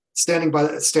getting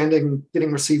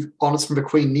received honours from the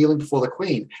Queen, kneeling before the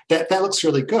Queen. That looks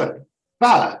really good.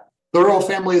 But the royal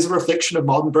family is a reflection of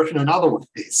modern Britain in other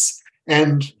ways.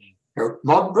 And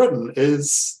modern Britain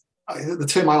is, the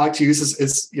term I like to use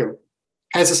is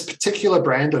has this particular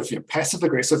brand of passive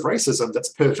aggressive racism that's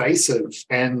pervasive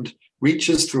and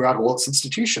reaches throughout all its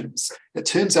institutions. It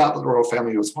turns out that the royal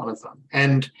family was one of them.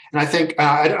 And I think,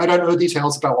 I don't know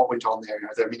details about what went on there.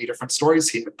 There are many different stories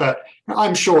here, but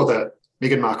I'm sure that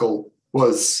Meghan Markle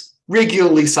was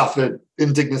regularly suffered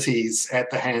indignities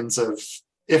at the hands of,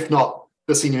 if not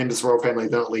the senior members of the royal family,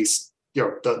 then at least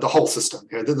the whole system.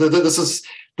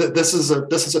 This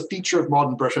is a feature of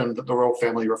modern Britain that the royal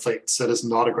family reflects. That is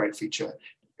not a great feature,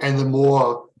 and the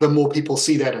more people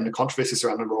see that in the controversies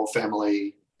around the royal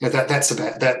family,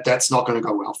 that's not going to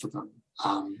go well for them,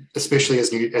 especially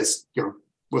as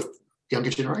with younger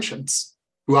generations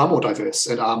who are more diverse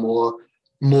and are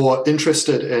more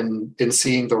interested in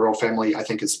seeing the royal family, I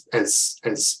think,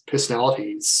 as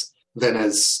personalities than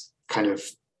as kind of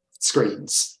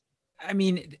screens. I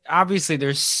mean, obviously,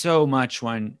 there's so much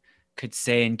one could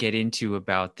say and get into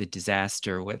about the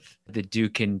disaster with the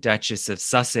Duke and Duchess of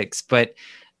Sussex. But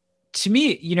to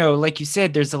me, like you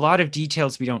said, there's a lot of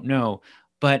details we don't know.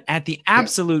 But at the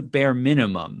absolute bare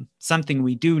minimum, something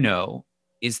we do know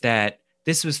is that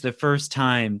this was the first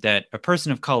time that a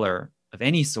person of color of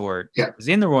any sort was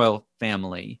in the royal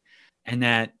family, and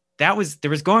there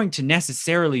was going to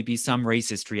necessarily be some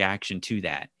racist reaction to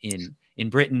that in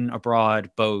Britain, abroad,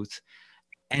 both,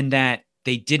 and that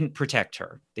they didn't protect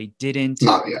her. They didn't.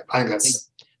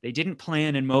 They didn't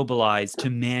plan and mobilize to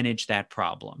manage that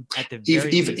problem. At the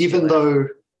very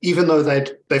even though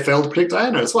they failed to protect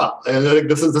Diana as well. And I think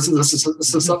this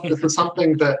is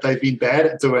something that they've been bad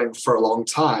at doing for a long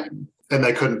time, and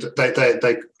they couldn't.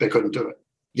 They couldn't do it.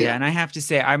 Yeah, and I have to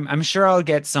say, I'm sure I'll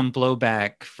get some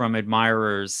blowback from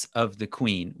admirers of the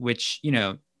Queen, which,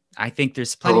 I think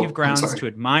there's plenty of grounds to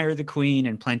admire the Queen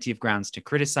and plenty of grounds to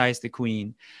criticize the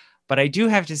Queen. But I do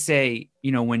have to say,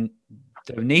 when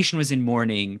the nation was in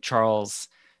mourning, Charles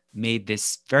made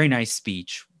this very nice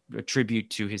speech, a tribute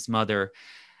to his mother.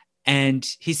 And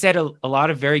he said a lot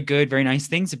of very good, very nice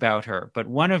things about her. But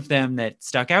one of them that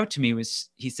stuck out to me was,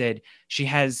 he said, she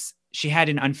had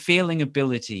an unfailing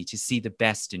ability to see the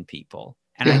best in people.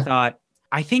 And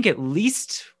I think at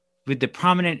least with the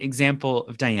prominent example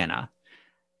of Diana,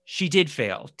 she did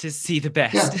fail to see the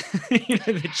best.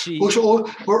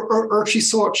 Or she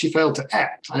saw it, she failed to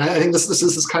act. And I think this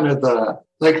is kind of and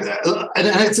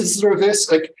it's the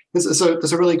reverse. Like there's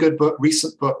a really good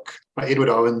recent book by Edward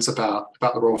Owens about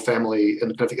the royal family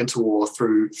and kind of the interwar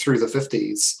through the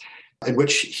 50s, in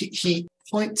which he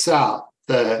points out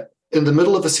that in the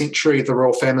middle of the century, the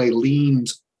royal family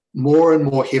leaned more and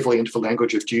more heavily into the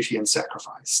language of duty and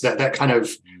sacrifice. That kind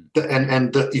of,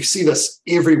 and you see this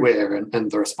everywhere in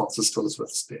the responses to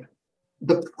Elizabeth's death.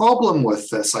 The problem with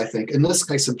this, I think, in this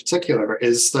case in particular,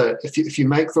 is that if you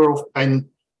make the royal, and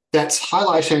that's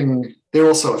highlighting they're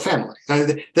also a family.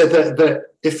 That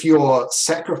if you're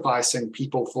sacrificing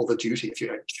people for the duty, if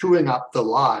you're chewing up the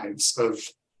lives of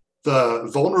the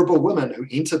vulnerable women who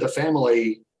enter the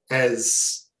family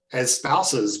as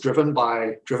spouses driven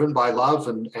by love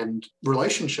and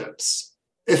relationships,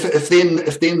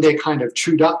 if then they're kind of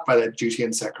chewed up by that duty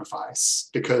and sacrifice,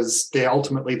 because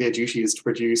ultimately their duty is to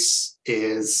produce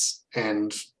heirs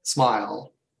and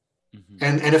smile. Mm-hmm.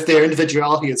 And if their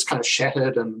individuality is kind of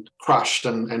shattered and crushed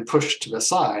and pushed to the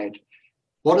side,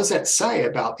 what does that say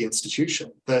about the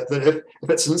institution? That if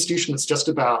it's an institution that's just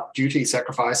about duty,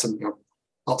 sacrifice, and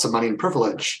lots of money and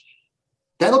privilege,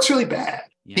 that looks really bad.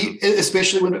 Yeah.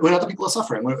 Especially when other people are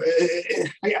suffering.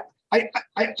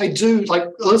 I do, like,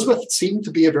 Elizabeth seemed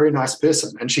to be a very nice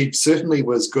person, and she certainly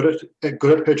was good at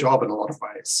her job in a lot of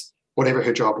ways, whatever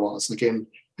her job was. And again,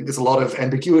 I think there's a lot of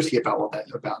ambiguity about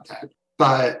that.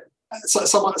 But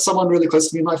someone really close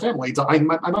to me in my family died.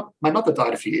 My mother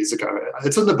died a few years ago.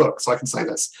 It's in the book, so I can say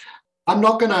this. I'm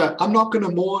not gonna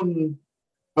mourn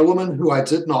a woman who I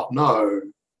did not know,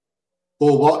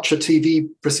 or watch a TV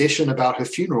procession about her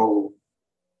funeral,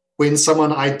 when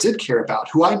someone I did care about,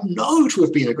 who I know to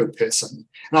have been a good person,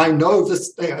 and I know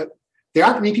this, there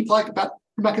aren't many people about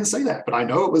whom I can say that, but I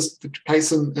know it was the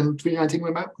case in 2019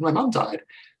 when my mum died.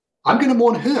 I'm going to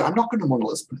mourn her. I'm not going to mourn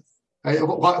Elizabeth.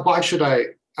 Why should I?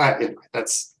 Anyway,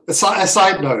 that's a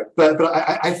side note, but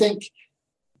I think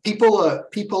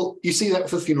people. You see that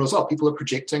for the funeral as well. People are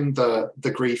projecting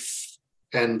the grief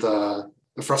and the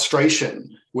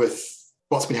frustration with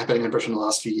what's been happening in Britain in the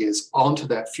last few years onto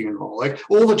that funeral. Like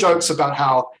all the jokes about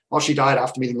how she died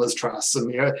after meeting Liz Truss,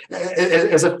 and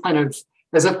as if kind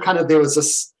of there was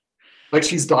this, like,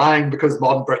 she's dying because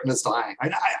modern Britain is dying.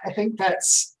 I think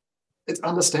it's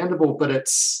understandable, but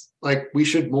it's like we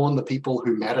should mourn the people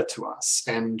who matter to us.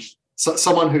 And so,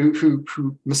 someone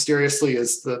who mysteriously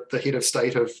is the head of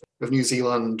state of New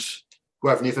Zealand, who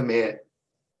I've never met,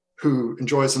 who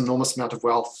enjoys an enormous amount of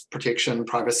wealth, protection,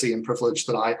 privacy, and privilege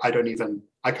that I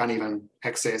can't even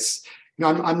access.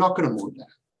 I'm not going to mourn that.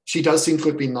 She does seem to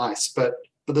have been nice, but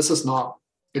this is not.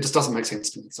 It just doesn't make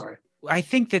sense to me. Sorry. I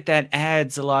think that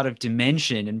adds a lot of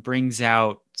dimension and brings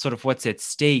out sort of what's at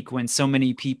stake when so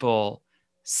many people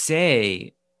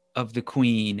say of the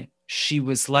Queen, she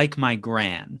was like my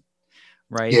gran.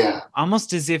 Right? Yeah.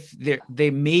 Almost as if they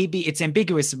maybe it's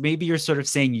ambiguous. Maybe you're sort of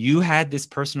saying you had this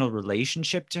personal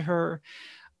relationship to her,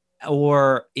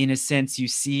 or in a sense you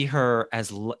see her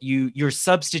as you're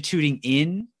substituting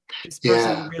in this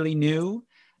person you really knew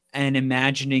and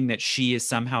imagining that she is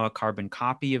somehow a carbon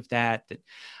copy of that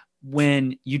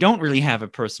when you don't really have a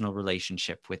personal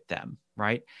relationship with them,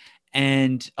 right?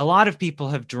 And a lot of people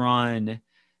have drawn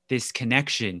this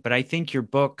connection, but I think your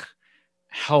book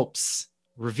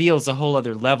reveals a whole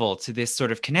other level to this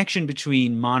sort of connection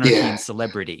between monarchy and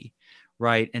celebrity,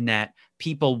 right? And that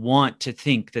people want to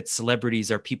think that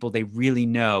celebrities are people they really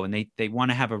know, and they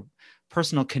want to have a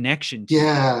personal connection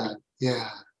to. Yeah.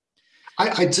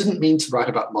 I didn't mean to write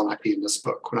about monarchy in this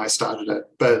book when I started it,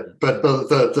 but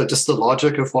the just the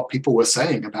logic of what people were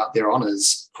saying about their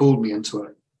honors pulled me into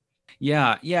it.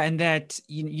 Yeah, and that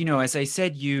as I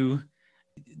said,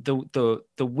 the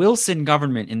Wilson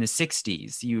government in the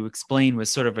 60s, you explain, was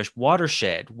sort of a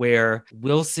watershed where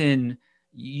Wilson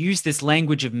used this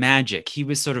language of magic. He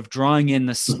was sort of drawing in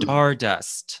the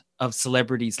stardust of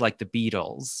celebrities like the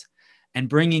Beatles and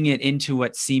bringing it into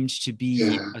what seemed to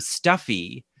be a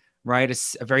stuffy, right?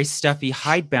 A very stuffy,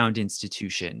 hidebound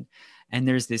institution. And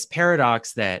there's this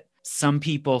paradox that some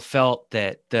people felt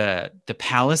that the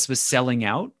palace was selling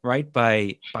out, right,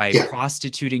 by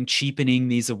prostituting, cheapening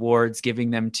these awards,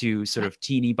 giving them to sort of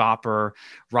teeny bopper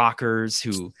rockers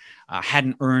who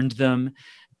hadn't earned them.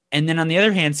 And then on the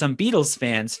other hand, some Beatles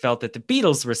fans felt that the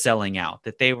Beatles were selling out,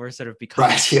 that they were sort of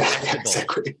becoming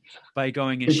exactly by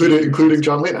going and including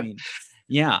John Lennon.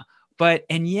 Yeah,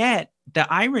 and yet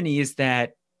the irony is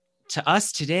that to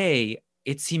us today,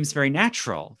 it seems very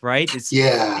natural, right?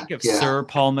 Think of Sir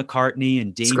Paul McCartney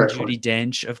and Dame Judi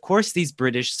Dench. Of course, these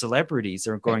British celebrities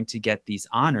are going to get these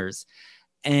honors.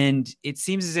 And it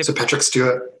seems as if Sir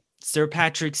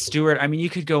Patrick Stewart, I mean,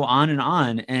 you could go on.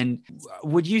 And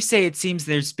would you say it seems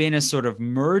there's been a sort of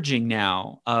merging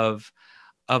now of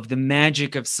the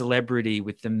magic of celebrity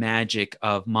with the magic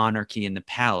of monarchy in the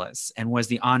palace? And was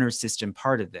the honor system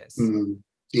part of this?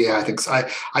 Yeah, I think so.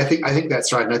 I think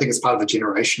that's right. And I think it's part of the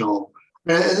generational.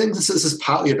 I think this is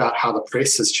partly about how the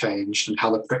press has changed and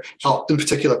how in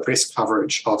particular press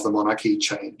coverage of the monarchy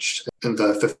changed in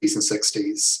the 50s and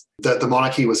 60s. The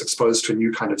monarchy was exposed to a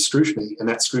new kind of scrutiny, and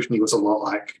that scrutiny was a lot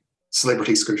like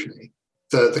celebrity scrutiny.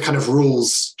 The kind of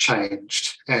rules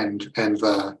changed, and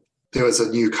there was a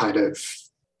new kind of.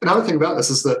 Another thing about this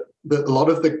is that a lot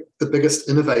of the biggest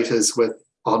innovators with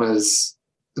honours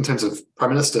in terms of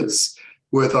prime ministers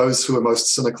were those who were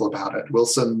most cynical about it.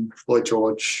 Wilson, Lloyd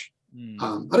George.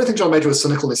 I don't think John Major was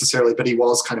cynical necessarily, but he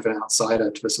was kind of an outsider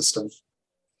to the system.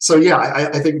 So yeah,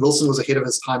 I think Wilson was ahead of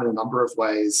his time in a number of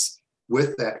ways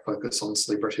with that focus on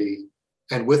celebrity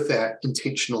and with that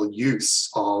intentional use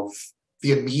of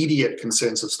the immediate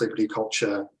concerns of celebrity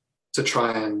culture to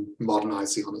try and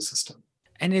modernize the honor system.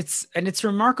 And it's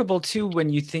remarkable too when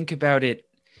you think about it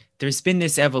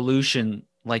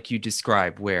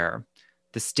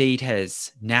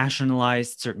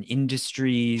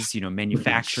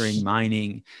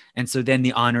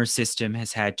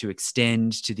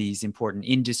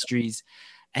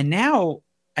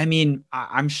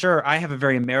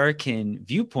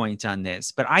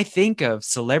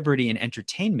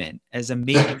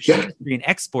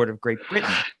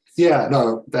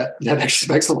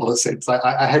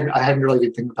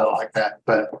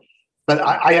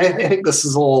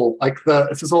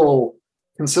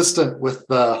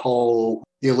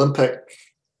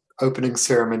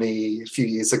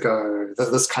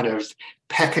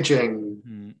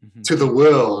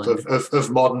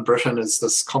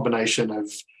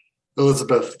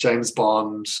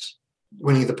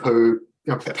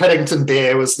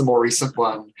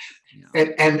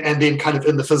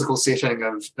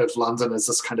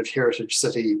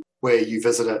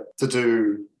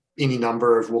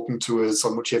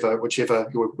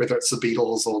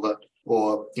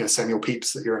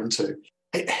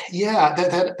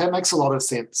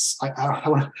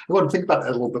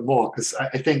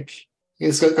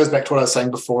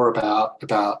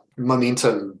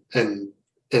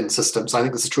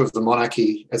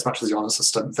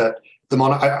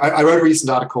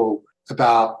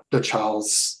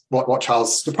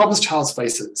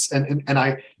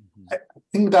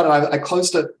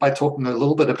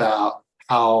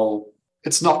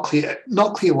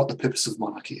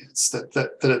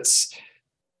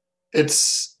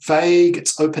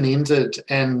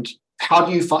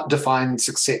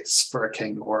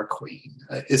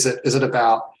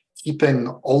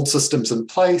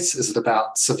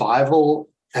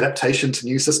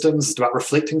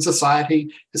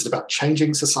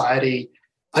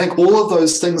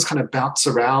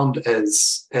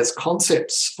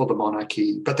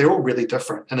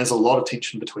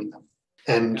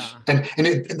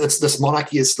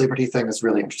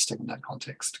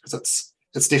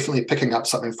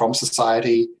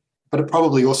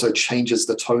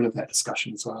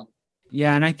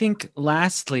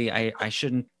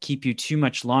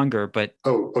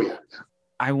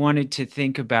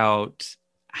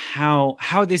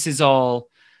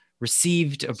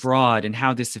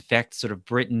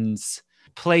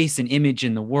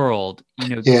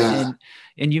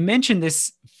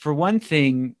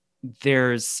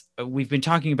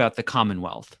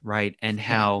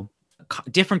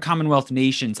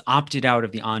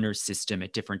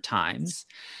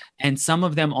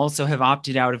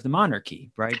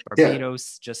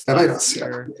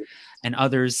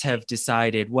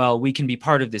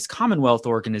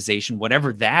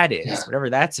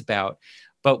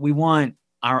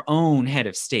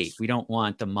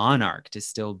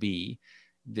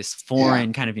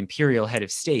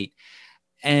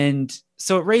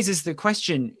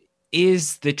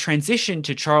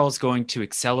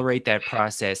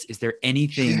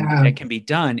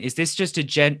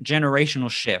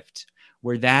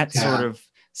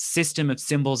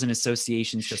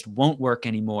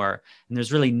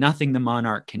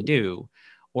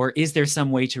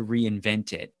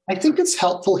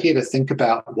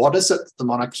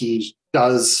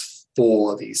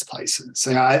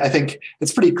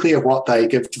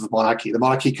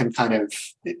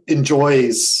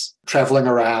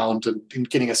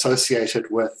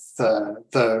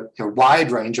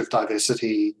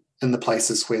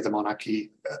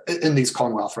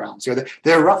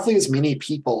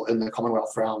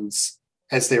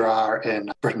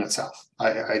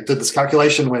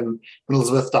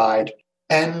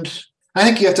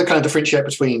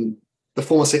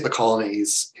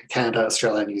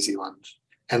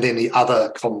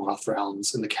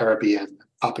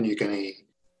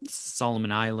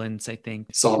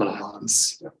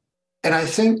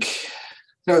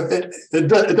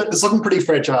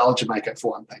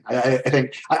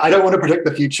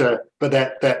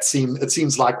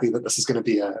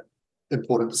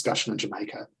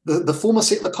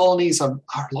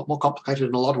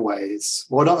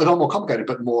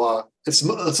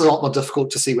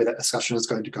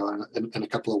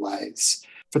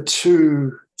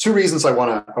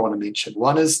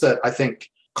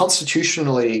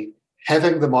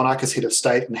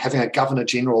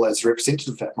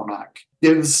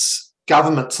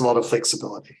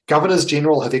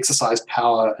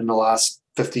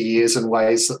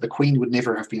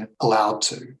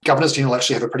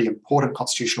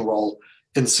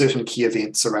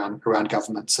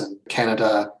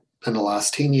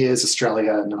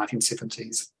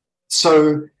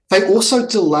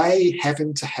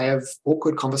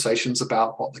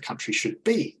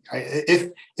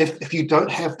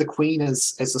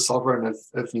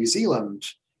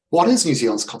what is New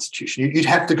Zealand's constitution? You'd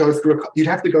have to go through.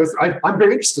 I'm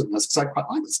very interested in this because I quite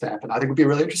like this to happen. I think it would be a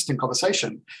really interesting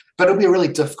conversation, but it'll be a really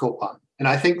difficult one. And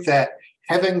I think that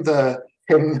having the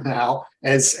king now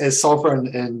as sovereign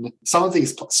in some of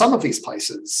these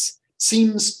places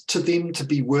seems to them to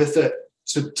be worth it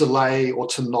to delay or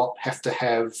to not have to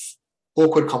have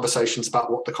awkward conversations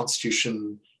about what the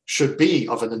constitution should be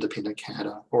of an independent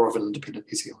Canada or of an independent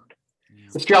New Zealand. Yeah.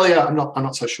 Australia, I'm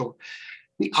not so sure.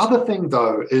 The other thing,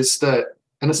 though, is that,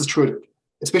 and this is true,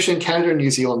 especially in Canada and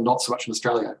New Zealand, not so much in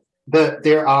Australia, that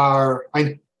there are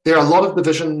a lot of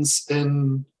divisions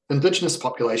in Indigenous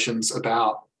populations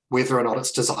about whether or not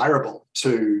it's desirable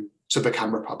to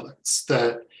become republics.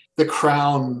 That the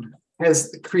Crown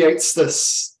creates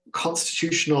this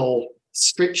constitutional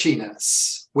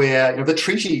stretchiness where the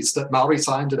treaties that Maori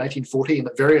signed in 1840 and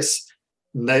that various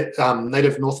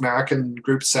Native North American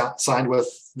groups signed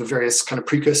with the various kind of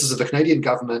precursors of the Canadian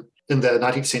government in the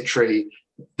 19th century,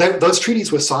 those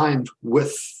treaties were signed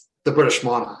with the British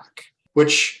monarch,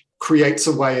 which creates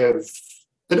a way of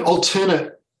an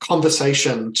alternate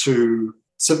conversation to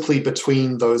simply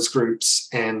between those groups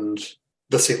and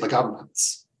the settler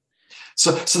governments.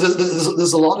 So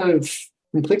there's a lot of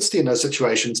complexity in those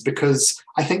situations because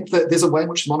I think that there's a way in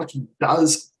which monarchy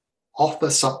does offer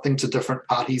something to different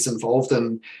parties involved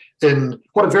in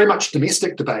what are very much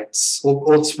domestic debates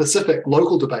or specific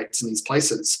local debates in these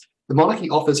places. The monarchy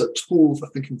offers a tool for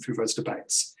thinking through those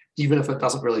debates, even if it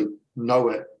doesn't really know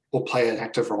it or play an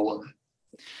active role in it.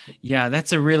 Yeah,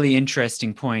 that's a really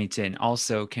interesting point and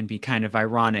also can be kind of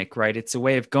ironic, right? It's a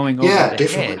way of going over the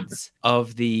heads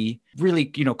of the really,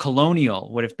 colonial,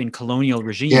 would have been colonial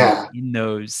regime in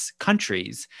those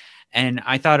countries. And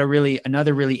I thought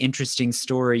another really interesting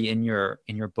story in your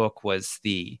book was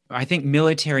I think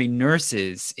military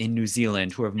nurses in New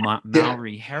Zealand who have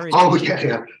Maori heritage. Oh,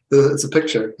 yeah. It's a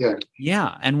picture, yeah.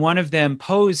 Yeah, and one of them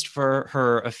posed for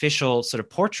her official sort of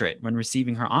portrait when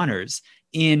receiving her honors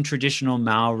in traditional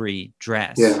Maori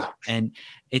dress. Yeah. And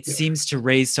it seems to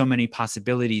raise so many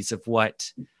possibilities of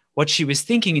what she was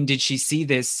thinking. And did she see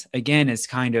this, again, as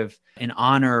kind of an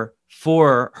honor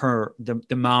for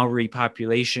the Maori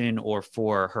population or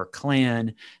for her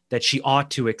clan that she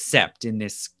ought to accept in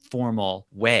this formal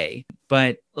way?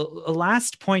 But a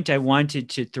last point I wanted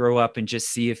to throw up and just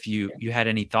see if you had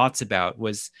any thoughts about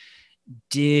was,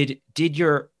 did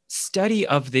your study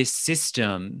of this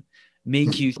system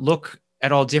make you look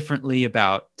at all differently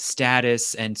about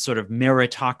status and sort of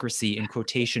meritocracy in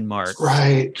quotation marks?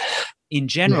 Right. In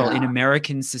general, in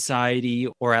American society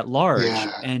or at large.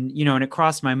 And, and it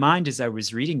crossed my mind as I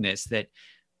was reading this that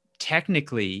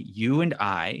technically you and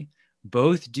I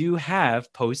both do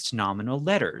have post-nominal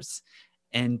letters,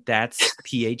 and that's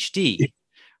PhD,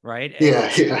 right?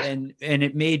 And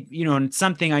it made, and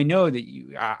something I know that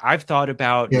I've thought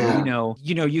about,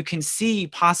 you can see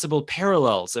possible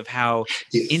parallels of how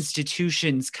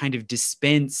institutions kind of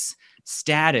dispense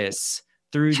status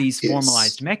through these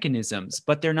formalized mechanisms,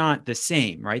 but they're not the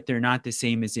same, right? They're not the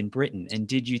same as in Britain. And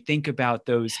did you think about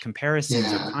those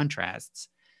comparisons or contrasts?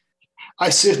 I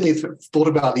certainly thought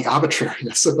about the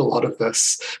arbitrariness of a lot of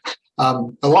this, a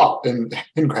lot in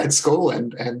grad school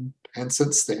and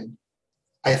since then.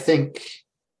 I think,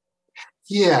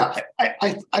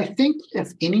 I think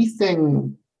if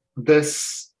anything,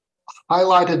 this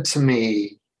highlighted to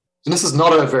me, and this is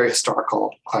not a very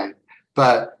historical claim,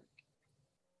 but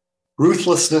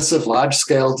ruthlessness of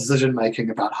large-scale decision-making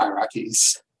about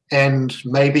hierarchies, and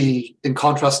maybe in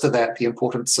contrast to that, the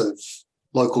importance of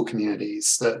local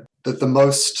communities, that the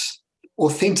most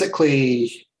authentic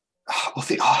is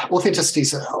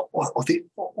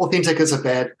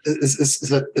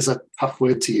a tough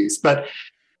word to use, but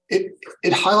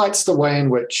it highlights the way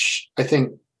in which I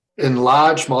think in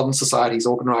large modern societies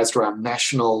organized around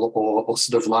national or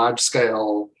sort of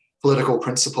large-scale political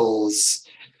principles,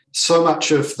 so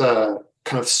much of the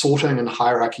kind of sorting and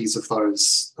hierarchies of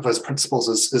those principles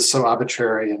is so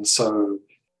arbitrary and so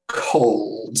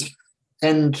cold.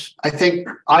 And I think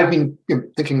I've been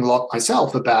thinking a lot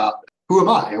myself about who am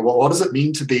I? What does it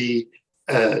mean to be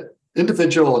an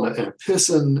individual and a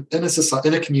person in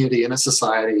a community, in a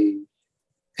society?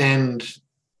 And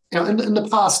in the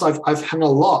past, I've hung a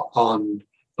lot on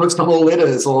post-nominal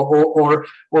letters or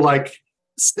like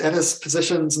status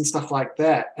positions and stuff like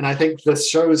that. And I think this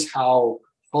shows how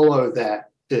hollow that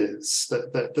is.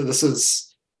 That this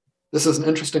is an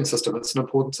interesting system. It's an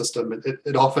important system.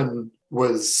 It often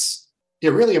was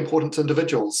really important to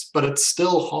individuals, but it's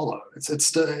still hollow. It's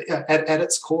still at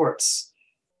its core.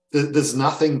 There's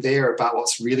nothing there about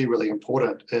what's really, really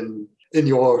important in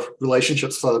your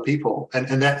relationships with other people.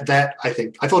 And that I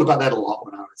think I thought about that a lot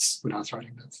when I was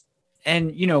writing this.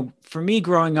 And, for me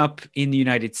growing up in the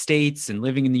United States and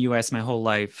living in the US my whole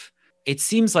life, it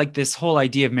seems like this whole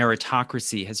idea of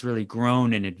meritocracy has really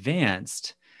grown and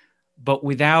advanced, but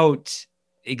without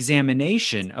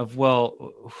examination of,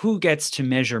 well, who gets to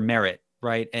measure merit,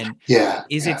 right? And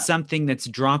is it something that's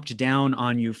dropped down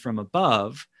on you from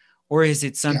above, or is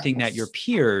it something that your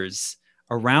peers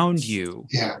around you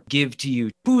give to you?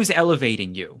 Who's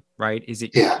elevating you, right? Is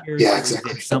it your peers, or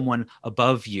exactly. is it someone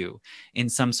above you in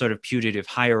some sort of putative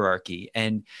hierarchy?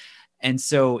 And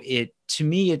so to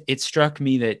me, it struck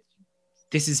me that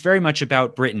this is very much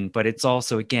about Britain, but it's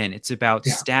also, again, it's about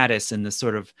status and the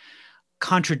sort of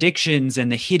contradictions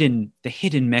and the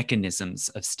hidden mechanisms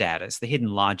of status, the hidden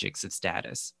logics of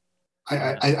status.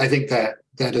 I think that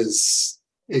is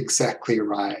exactly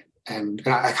right. And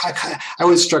I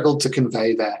always struggled to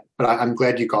convey that, but I'm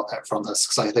glad you got that from this,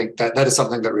 because I think that is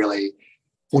something that really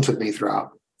haunted me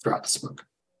throughout this book.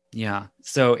 Yeah.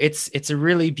 So it's a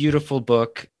really beautiful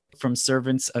book, From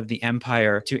Servants of the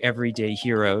Empire to Everyday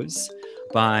Heroes,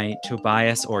 by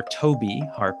Tobias, or Toby,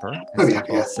 Harper,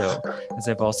 as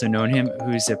I've also known him,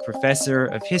 who's a professor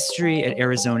of history at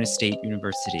Arizona State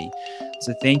University.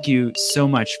 So thank you so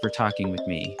much for talking with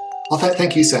me. Well,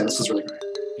 thank you, Sam. This was really great.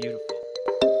 Beautiful.